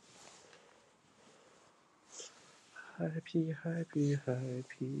豆。Happy happy happy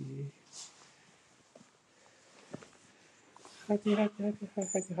happy happy happy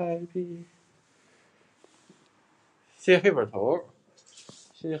happy happy。谢谢黑粉头，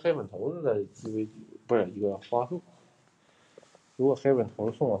谢谢黑粉头子的鸡尾酒，不是一个花束。如果黑粉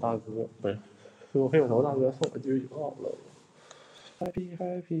头送我大哥，不是，如果黑粉头大哥送我鸡尾酒好了。Happy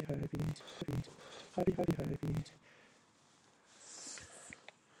happy happy happy happy happy。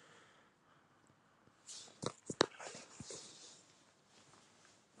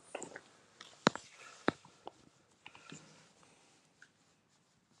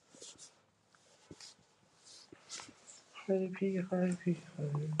happy happy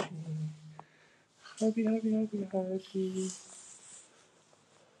happy happy happy happy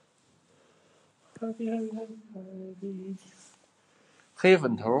happy happy happy。黑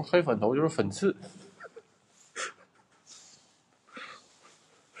粉头，黑粉头就是粉刺。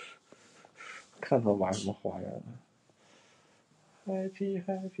看他玩什么花样呢 ？Happy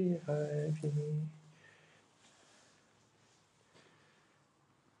happy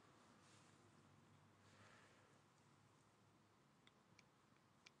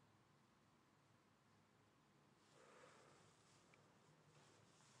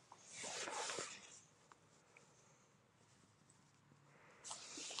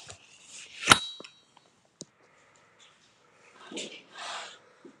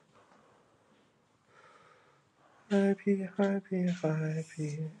happy happy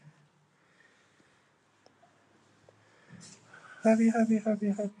happy happy happy happy happy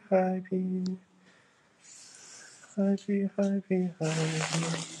happy happy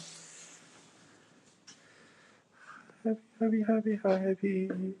happy happy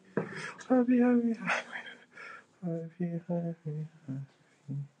happy happy happy happy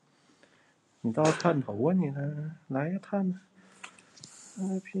happy。你倒探头啊你呢？来呀探吧。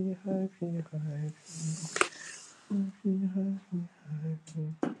Happy happy happy happy happy happy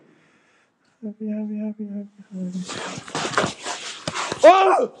happy happy happy happy。啊！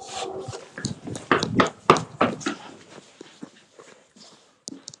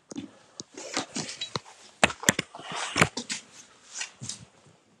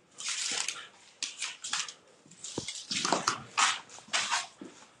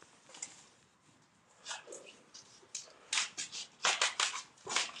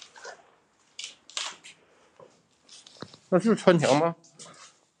那是穿墙吗？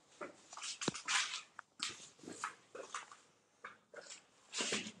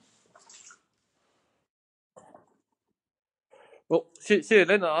哦，谢谢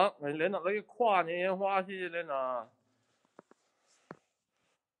连长，连长那个跨年烟花，谢谢连长。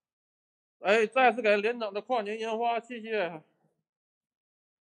哎，再次给连长的跨年烟花，谢谢。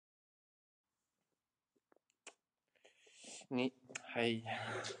你，哎呀。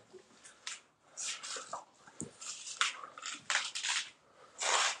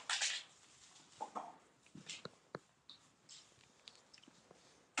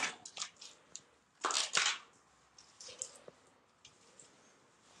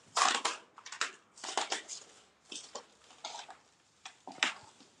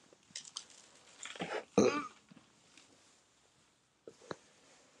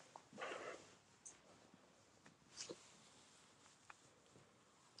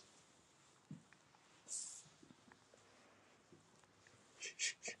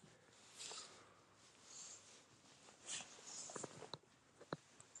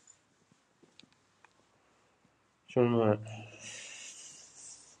兄弟们，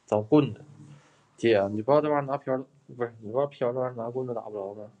找棍子！姐，你不知道这玩意儿拿瓢，不是你不知道瓢这玩意儿拿棍子打不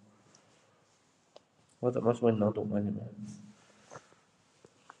着吗？我怎么说你能懂啊你们？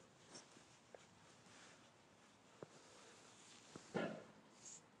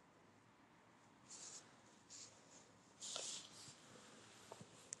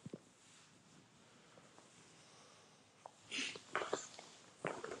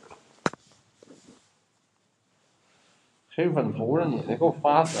黑粉头上你给我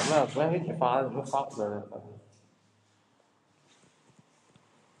发什么呀？昨天给你发的，怎么发我这儿了？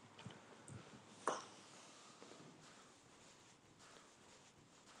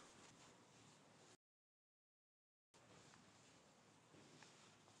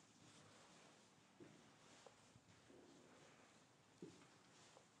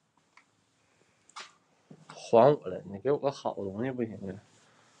还我了！你给我个好东西不行啊，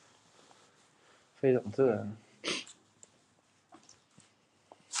非整这。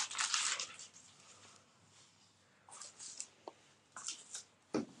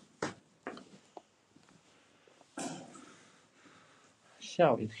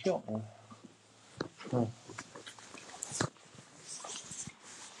吓我一跳啊！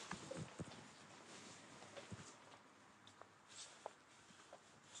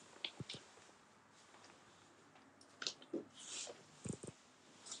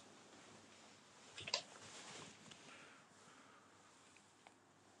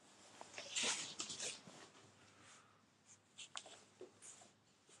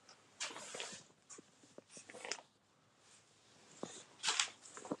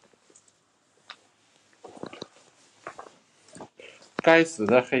该死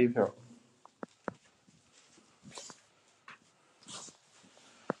的黑票！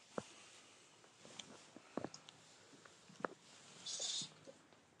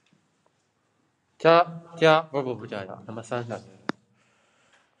加不加压，他妈33年。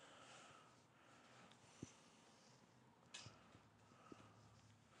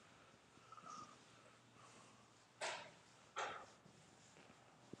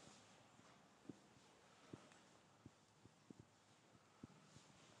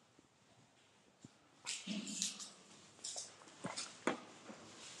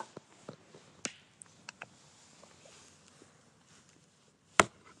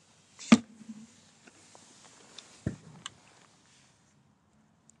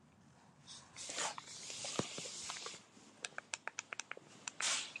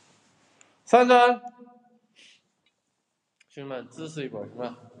33，兄弟们支持一波，兄弟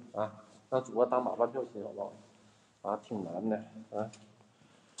们啊，让主播当马半票亲好不好？啊，挺难的啊。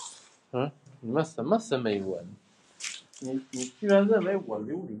你们什么审美观？你居然认为我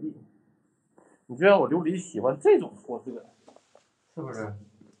琉璃？你居然我琉璃喜欢这种货色，是不是？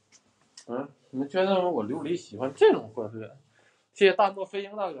你们居然认为我琉璃喜欢这种货色？谢谢大漠飞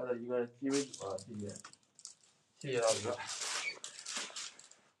鹰大哥的一个鸡尾酒啊，谢谢大哥。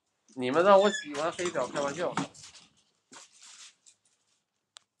你们让我喜欢黑表，开玩笑。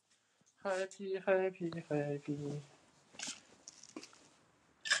Happy。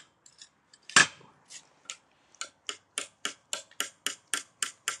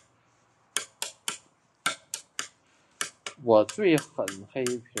我最狠黑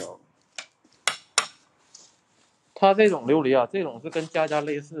飘。他这种琉璃啊，这种是跟佳佳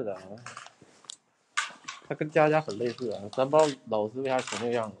类似的啊，他跟佳佳很类似啊。咱不知道老师为啥全那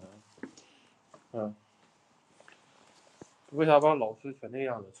个样子，为啥把老师全那个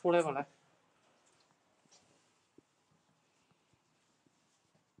样子？出来吧，来。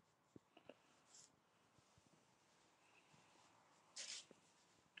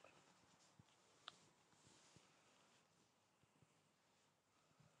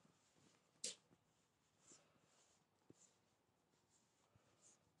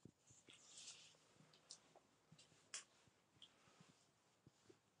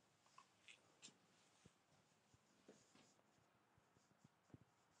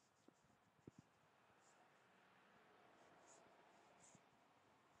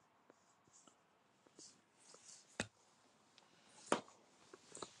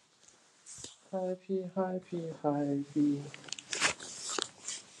Happy。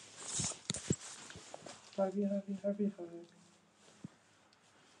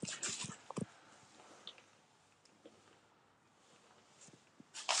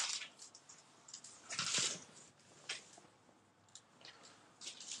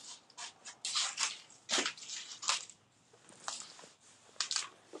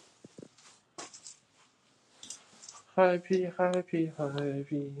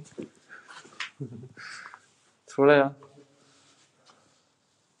出来呀！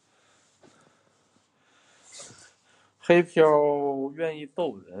黑飘愿意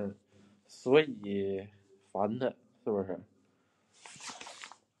逗人，所以烦他，是不是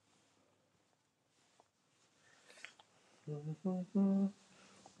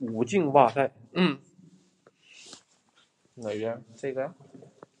？5进哇塞，哪边？这个？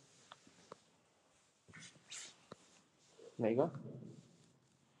哪个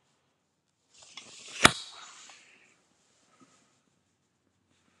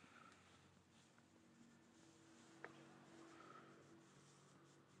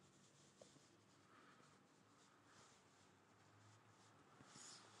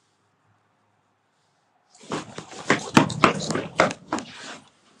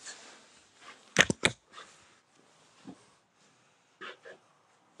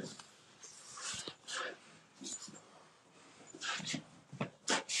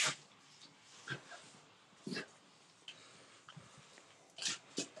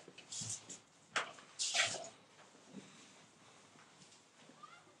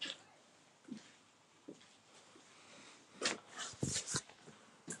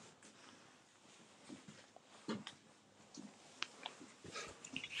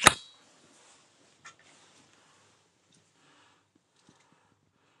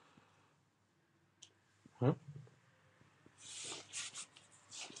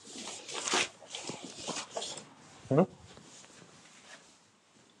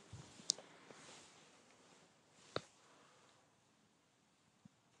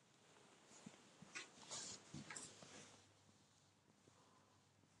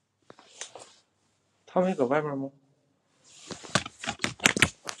他没搁外面吗？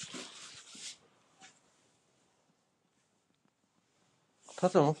他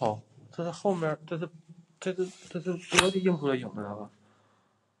怎么跑？这是后面，这是玻璃映出来影子了吧？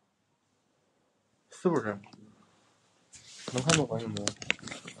是不是？能看懂我影子？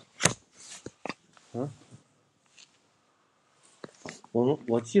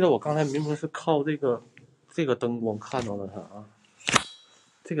我记得我刚才明明是靠这个灯光看到了他啊，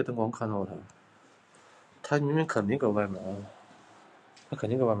这个灯光看到他明明肯定搁外面啊，他肯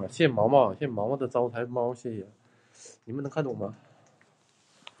定搁外面。谢谢毛毛，谢谢毛毛的招财猫，谢谢。你们能看懂吗？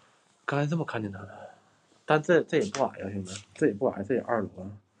刚才这么看见他了，但这也不矮呀，兄弟，这也不矮，这也2楼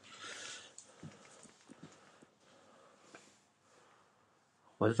啊。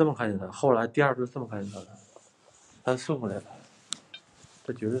我是这么看见他，后来第2次这么看见他的，他顺过来了，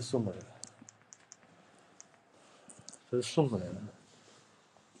这绝对顺过来了，这是顺过来了，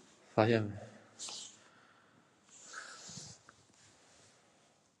发现没？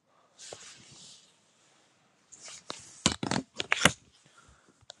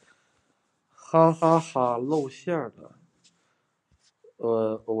哈哈哈，露馅了。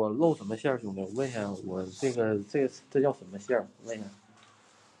我露什么馅儿，兄弟？我问一下，我这叫什么馅儿？问一下。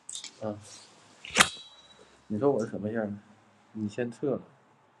啊，你说我是什么馅儿？你先撤了。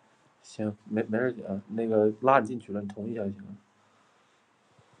行，没事姐，那个拉你进去了，你同意一下就行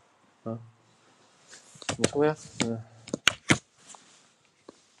了。啊，你说呀，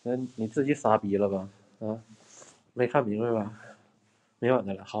那你自己傻逼了吧？啊，没看明白吧？没完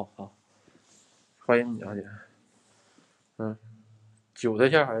的了，好，欢迎你啊姐。韭菜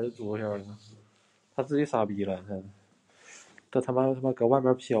馅还是猪肉馅呢？他自己傻逼了，他他妈搁外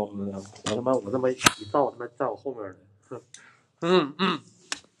面飘着呢，我这么一照，他妈在我后面呢。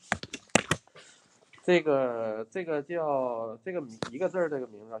这个叫这个一个字儿这个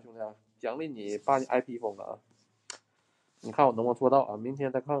名字啊，兄弟啊，奖励你把你 IP 封了啊！你看我能不能做到啊？明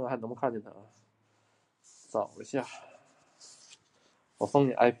天再看看还能不能看见他啊？找一下，我封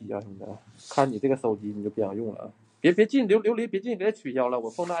你 IP 啊，兄弟啊！看你这个手机你就别想用了啊！别进琉璃，别进，给它取消了，我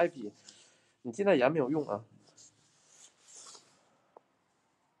封的 IP， 你进来也没有用啊！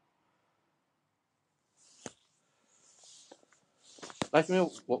来，兄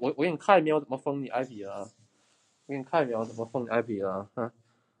弟，我给你看一遍我怎么封你 IP 的啊！我给你看一遍我怎么封你 IP 的啊！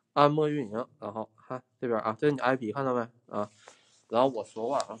按摩运营，然后看这边啊，这是你 IP， 看到没啊？然后我说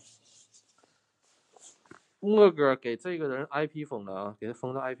话啊。莫哥给这个人 IP 封了啊，给他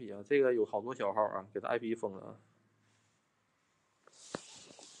封的 IP 啊，这个有好多小号啊，给他 IP 封了啊。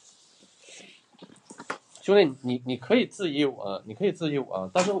兄弟，你可以质疑我，你可以质疑我，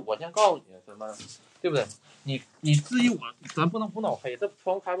但是我先告诉你什么，对不对？你质疑我，咱不能无脑黑，这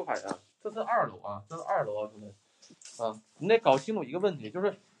窗户开不开啊？这是2楼啊，这是2楼啊，兄弟啊，你得搞清楚一个问题，就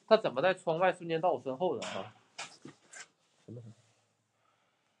是他怎么在窗外瞬间到我身后的啊？什么？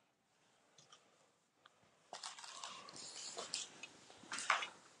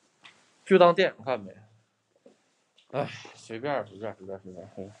就当电影看呗。哎，随便。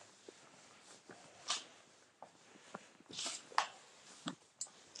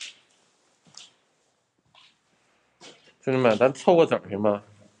兄弟们，咱凑个整行吗？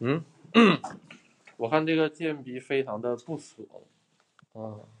我看这个贱逼非常的不爽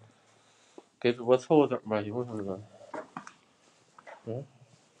啊，给主播凑个整吧，行不行啊？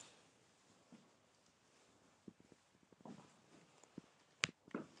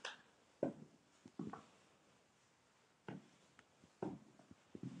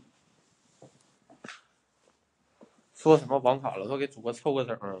说什么网卡了？说给主播凑个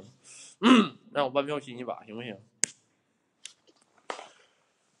整让我万票新一把，行不行？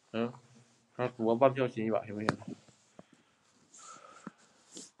让主播万票新一把，行不行？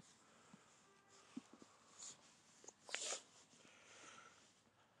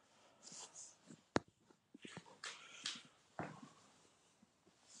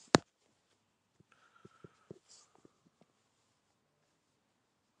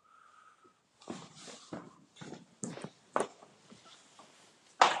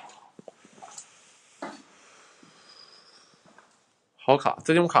好卡，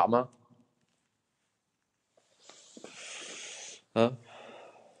这种卡吗？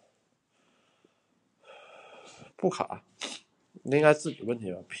不卡，那应该自己问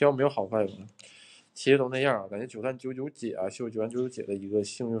题吧？飘没有好坏吧？其实都那样啊，感谢9399姐啊，秀9399姐的一个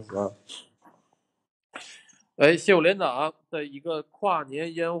幸运符啊。哎，谢谢我连长的一个跨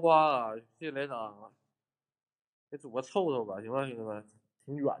年烟花啊！谢谢连长，给主播凑凑吧，行吧，兄弟们，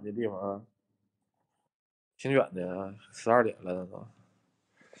挺远的地方啊，挺远的啊，12点了都，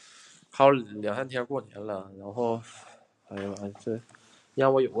还有2、3天过年了，然后，哎呀妈，这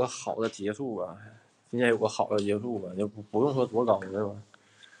让我有个好的结束吧，今天有个好的结束吧，就不用说多高对吧？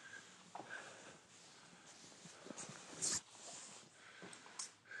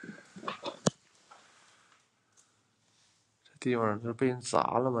这地方这被人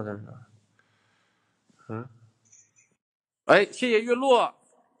砸了吗？这是，哎，谢谢月落。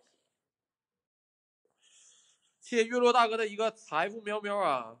谢谢月落大哥的一个财富喵喵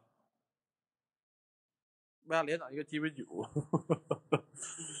啊！为啥连打一个鸡尾酒？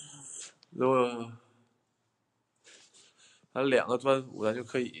如果还2个专属的就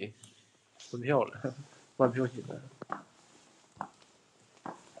可以分票了，换票型的。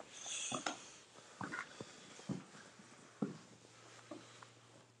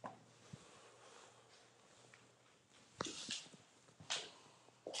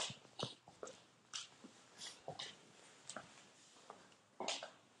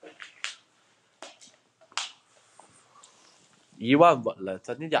1万稳了，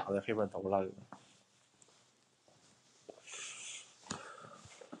真的假的？黑板头了。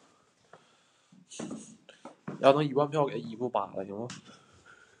要能1万票给衣服扒了，行吗？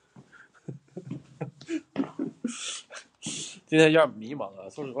今天有点迷茫啊，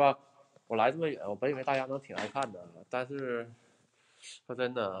说实话，我来这么远，我本以为大家能挺爱看的，但是说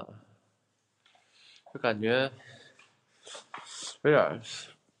真的，就感觉有点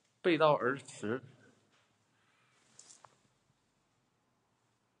背道而驰。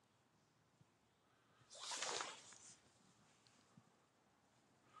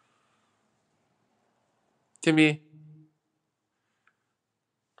建斌，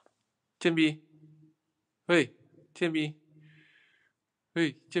建斌，喂，建斌，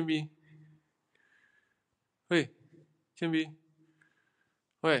喂，建斌，喂，建斌，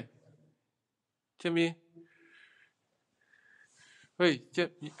喂，建斌，喂，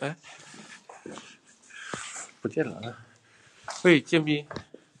建斌，哎，不见了啊！喂，建斌，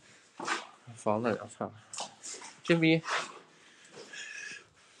房子两差，建斌，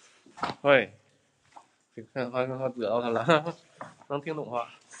喂，你看，刚刚惹到他了，能听懂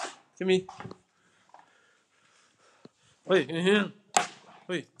话。建斌，喂，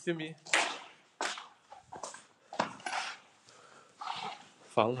喂，建斌，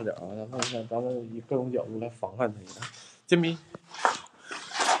防他点啊！然后看咱们以各种角度来防范他一下。建斌，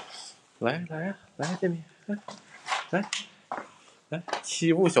来呀，来，建斌，来，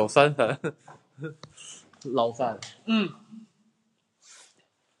欺负小三，老三，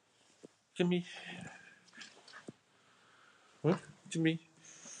建斌，建斌，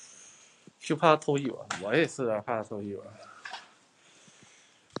就怕他偷衣服，我也是啊，怕他偷衣服，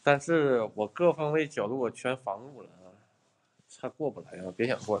但是我各方位角度我全防住了啊，他过不来啊，别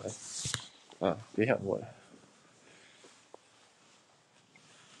想过来啊，别想过来。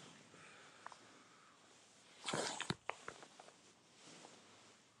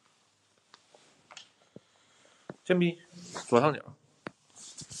建斌，左上角，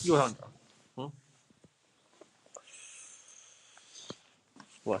右上角，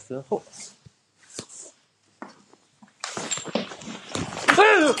我身后。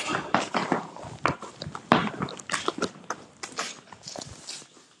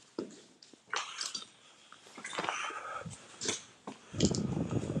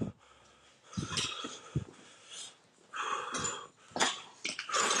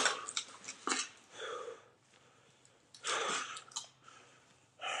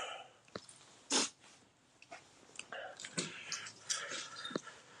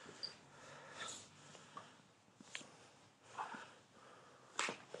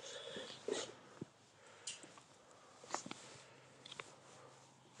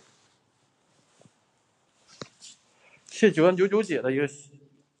谢999姐的一个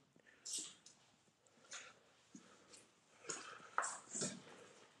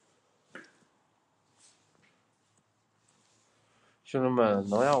兄弟们，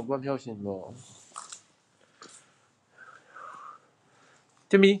能让我万票心不？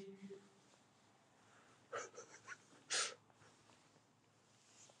建斌，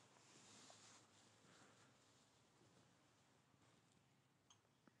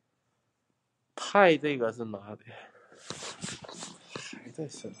派这个是哪里？还在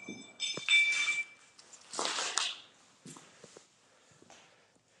身后。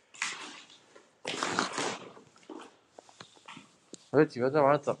我就觉得这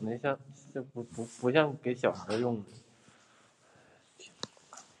玩意儿整的像，这不像给小孩用的。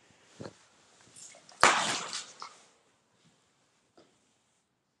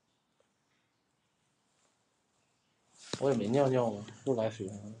我也没尿尿啊，又来水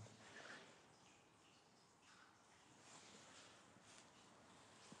了。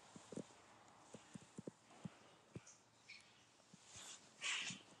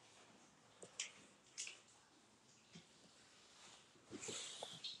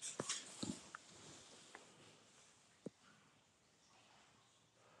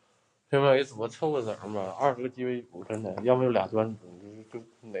兄弟们，给主播凑个整吧，20个鸡尾酒真的，要么有2专属，就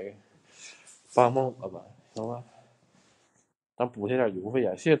哪个帮我吧，行吧？咱补贴点邮费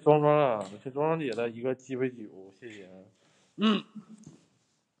啊！谢谢庄庄啊，谢谢庄庄姐的一个鸡尾酒，谢谢。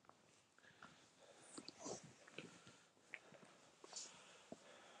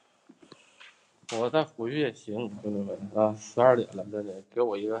我再回去也行，兄弟们啊，12点了，真的，给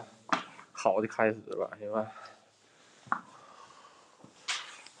我一个好的开始吧，行吧？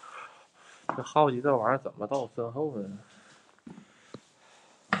就好奇这玩意儿怎么到我身后呢？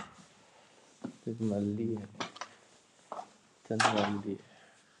这他妈厉害，真他妈厉害！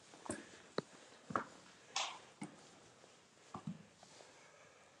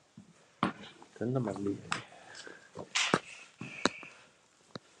真他妈厉害！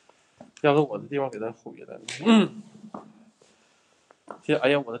要是我的地方给他毁了，这哎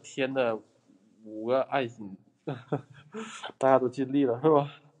呀，我的天呐，5个爱心，大家都尽力了是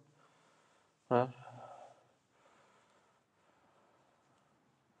吧？啊，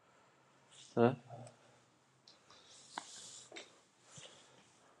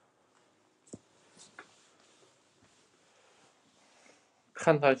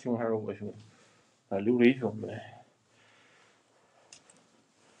看他凶还是我凶？啊，琉璃凶呗。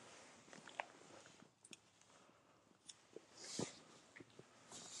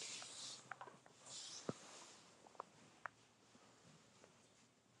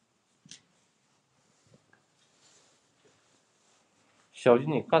小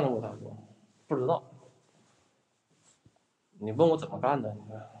金，你干过他不？不知道。你问我怎么干的？你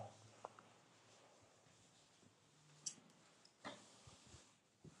看，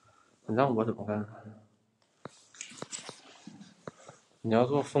你让我怎么干？你要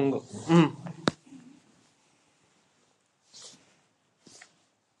做疯狗，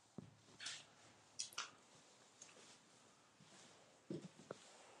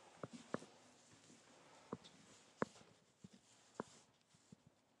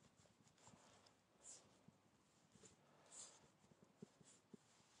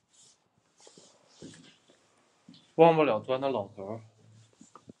忘不了钻的老头。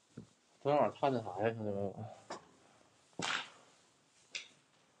昨天晚上看的啥呀，兄弟们？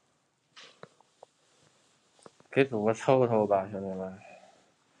给主播抽抽吧，兄弟们。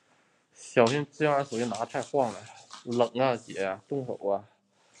小心这玩意儿手机拿太晃了，冷啊，姐，动手啊，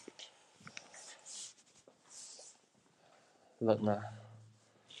冷啊。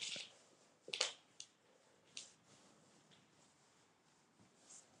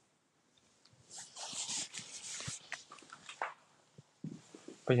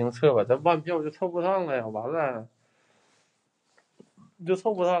不行，撤吧，这万票就凑不上了呀，完了，就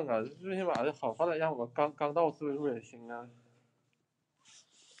凑不上啊！最起码的好歹让我刚到4位数也行啊。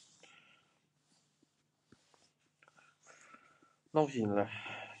闹心了，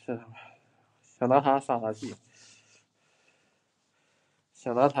这他妈想拿他撒撒气，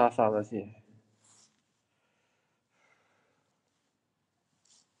想拿他撒撒气。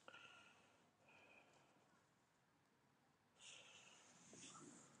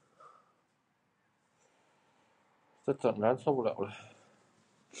这整咱受不了了。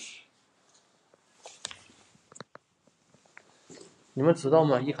你们知道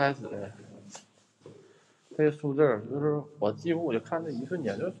吗？一开始这个数字就是我几乎我就看这一瞬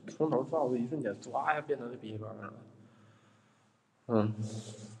间，就从头到尾一瞬间，唰一下变成这笔记本了。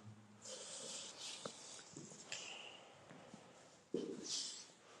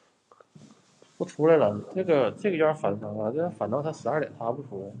不出来了，这个有点反常啊，这反正他12点他不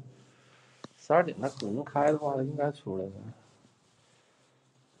出来，12点他可能开的话，他应该出来的。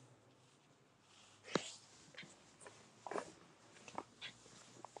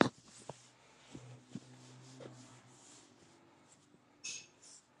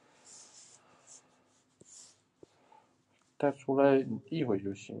再出来一回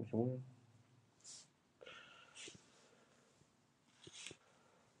就行，行吗？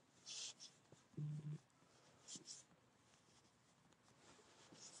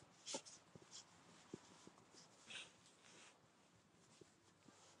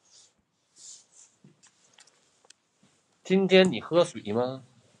今天你喝水吗？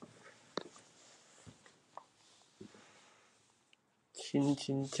亲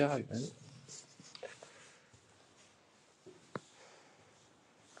亲家园。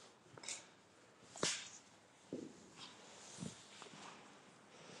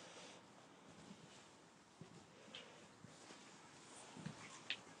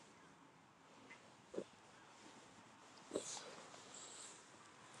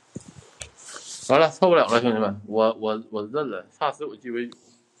完了，凑不了了，兄弟们，我认了，差15鸡尾酒，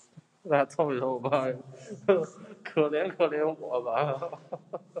大家凑一凑吧，可怜我吧，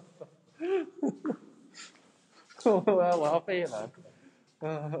我要废了，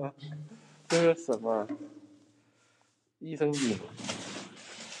这是什么？益生菌，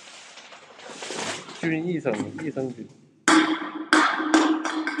菌益生菌。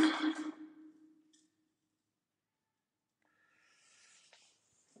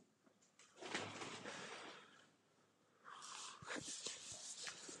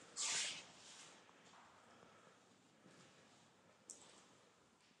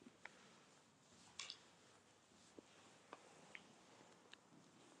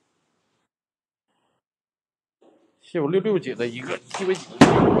是有66姐的一个鸡尾酒，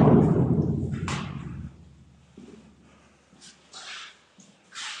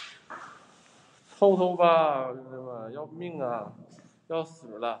抽抽吧，兄弟们，要命啊，要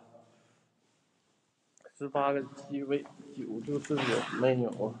死了！18个鸡尾酒就是有没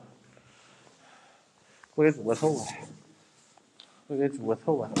有？不给煮个臭啊！不给煮个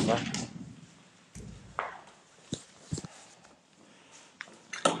臭啊！怎么办？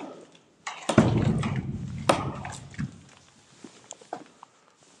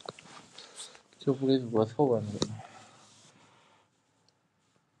就不给煮个臭啊！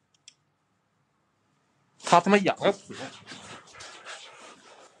他妈养个鬼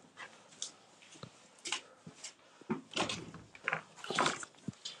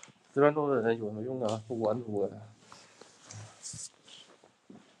！10万多的人有什么用啊？不关注我呀！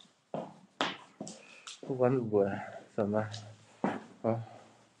不关注我呀？怎么啊？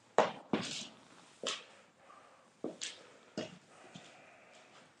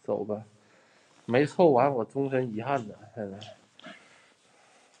走吧，没凑完我终身遗憾的。现在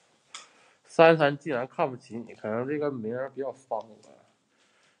33既然看不起你，可能这个名儿比较方我，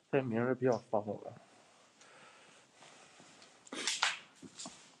这名儿比较方我。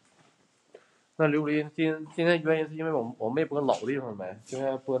那琉璃今天原因是因为我没播老地方呗，今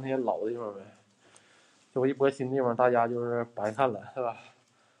天播那些老地方呗，就我一播新地方，大家就是白看了，是吧？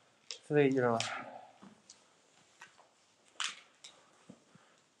是这个意思吗？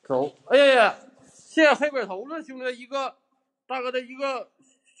走，哎呀，谢谢黑鬼头子兄弟的一个大哥的一个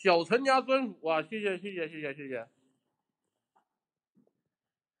小陈家专属啊，谢谢。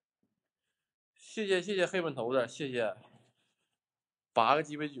谢谢黑粉头子，谢谢。8个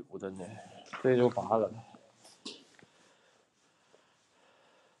鸡尾酒，真的，这就8个了。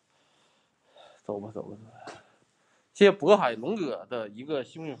走吧。谢谢渤海龙哥的一个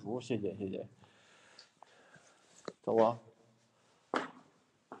幸运符，谢谢。走啊！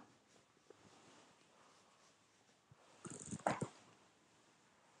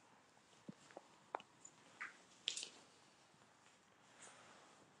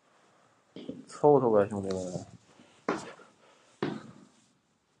凑凑呗，兄弟们。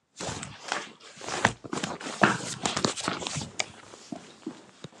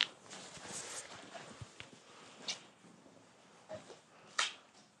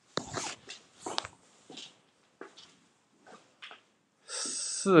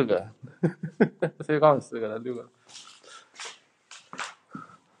4个，谁告诉你4个了？6个。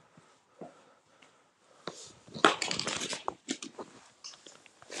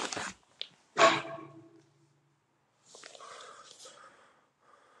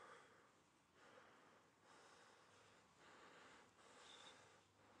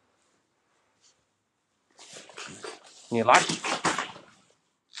你来。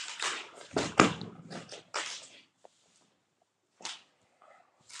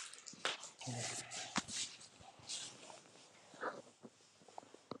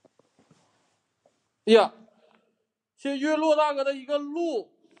哎呀，谢谢月落大哥的一个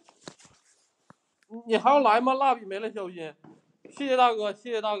鹿，你还要来吗？蜡笔没了，小心。谢谢大哥，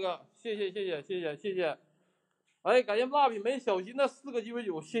谢谢。哎，感谢蜡笔没小心的4个鸡尾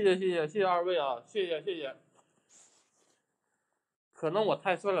酒，谢谢二位啊，谢谢。可能我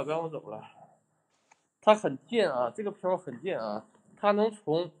太帅了，不让我走了。他很贱啊，这个飘很贱啊，他能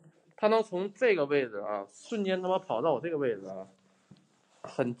从这个位置啊，瞬间他妈跑到我这个位置啊，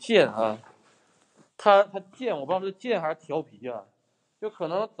很贱啊。他贱，我不知道是贱还是调皮啊。就可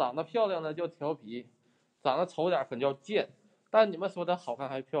能长得漂亮的叫调皮，长得丑点可能叫贱。但你们说他好看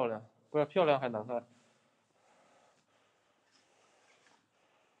还是漂亮？不是漂亮还难看？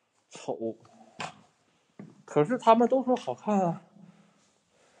丑。可是他们都说好看啊。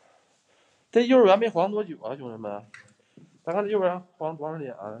这幼儿园没黄多久啊，兄弟们。咱看这幼儿园黄多长时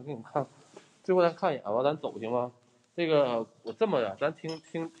间啊？给你们看，最后咱看一眼吧，咱走行吗？这个我这么的，咱听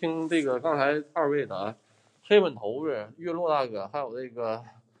这个刚才2位的啊，黑粉头子、月落大哥，还有这个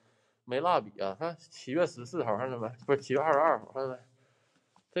没蜡笔啊，看7月14号，看着没？不是7月22号，看着没？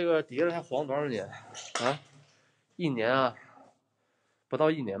这个叠了还黄多长时间啊？1年啊，不到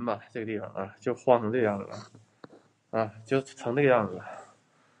1年吧，这个地方啊，就荒成这样子了啊，就成这个样子了。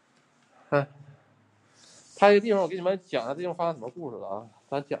看，它这个地方我给你们讲一下这地方发生什么故事了啊，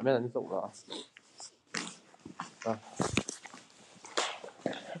咱讲遍了就走了啊。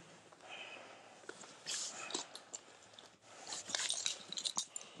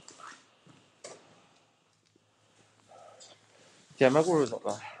讲完故事走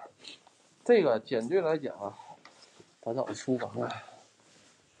了。这个简略来讲啊，咱找厨房啊。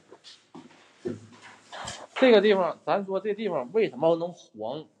这个地方，咱说这地方为什么能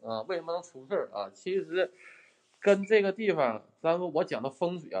黄啊？为什么能出事啊？其实跟这个地方，咱说我讲的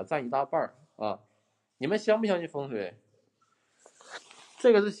风水啊，占一大半啊。你们相不相信风水？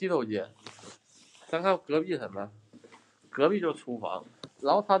这个是洗手间，咱看隔壁什么？隔壁就是厨房，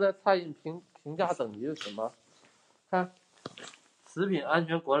然后它的餐饮评价等级是什么？看，食品安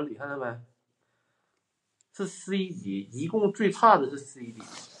全管理，看到没？是 C 级，一共最差的是 C 级。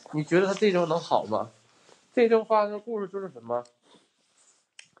你觉得它这种能好吗？这种发生的故事就是什么？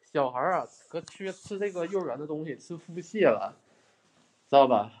小孩啊，缺吃这个幼儿园的东西，吃腹泻了，知道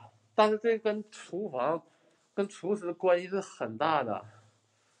吧？但是这跟厨房、跟厨师关系是很大的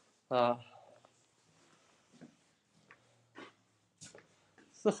啊，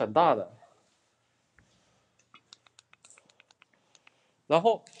是很大的。然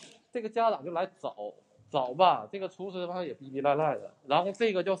后这个家长就来找吧，这个厨师吧也逼逼赖赖的。然后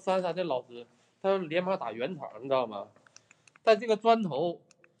这个叫33的老师，他就连忙打圆场，你知道吗？在这个砖头，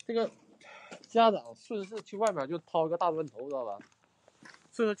这个家长顺势去外面就掏一个大砖头，知道吧？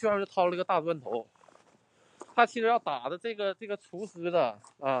顺势去外面就掏了一个大砖头。他其实要打的这个厨师的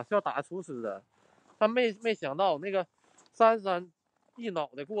啊，是要打厨师的。他没想到那个33一脑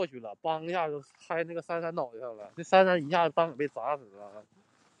袋过去了，梆一下就拍那个33脑袋上了，这33一下当场被砸死了。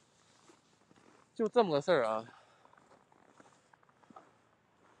就这么个事儿啊。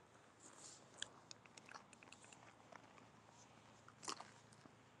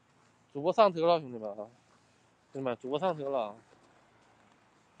主播上车了，兄弟们啊！兄弟们，主播上车了。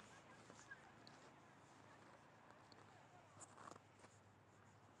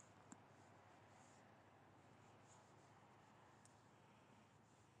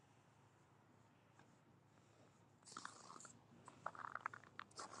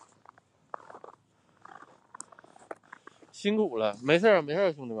辛苦了，没事儿，没事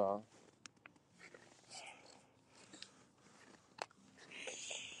儿，兄弟们啊。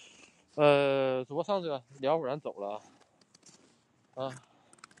主播上车，聊会儿咱走了啊。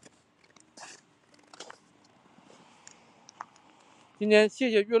今天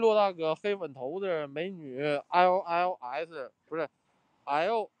谢谢月落大哥、黑粉头子、美女 LLS 不是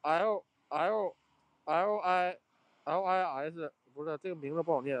LLLLIS 不是这个名字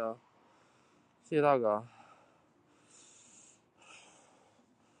不好念啊，谢谢大哥。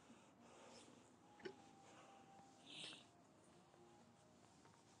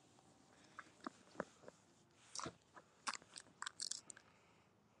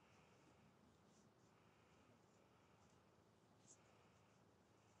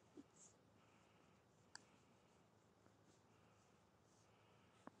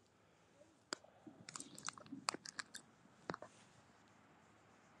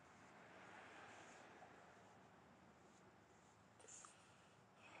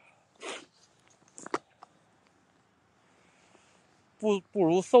不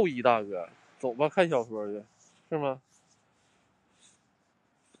如兽医大哥，走吧，看小说去，是吗？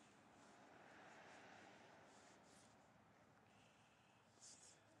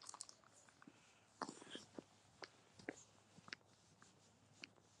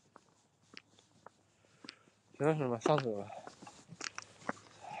行了，兄弟们，上车吧。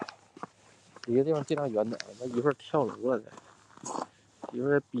离个地方尽量远点，那一会儿跳楼了再，一会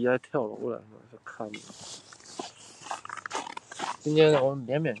儿逼还跳楼了，是看着。今天我们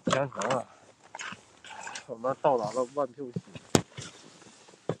勉强啊，我们到达了万票区，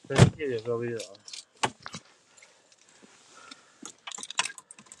真谢谢各位啊！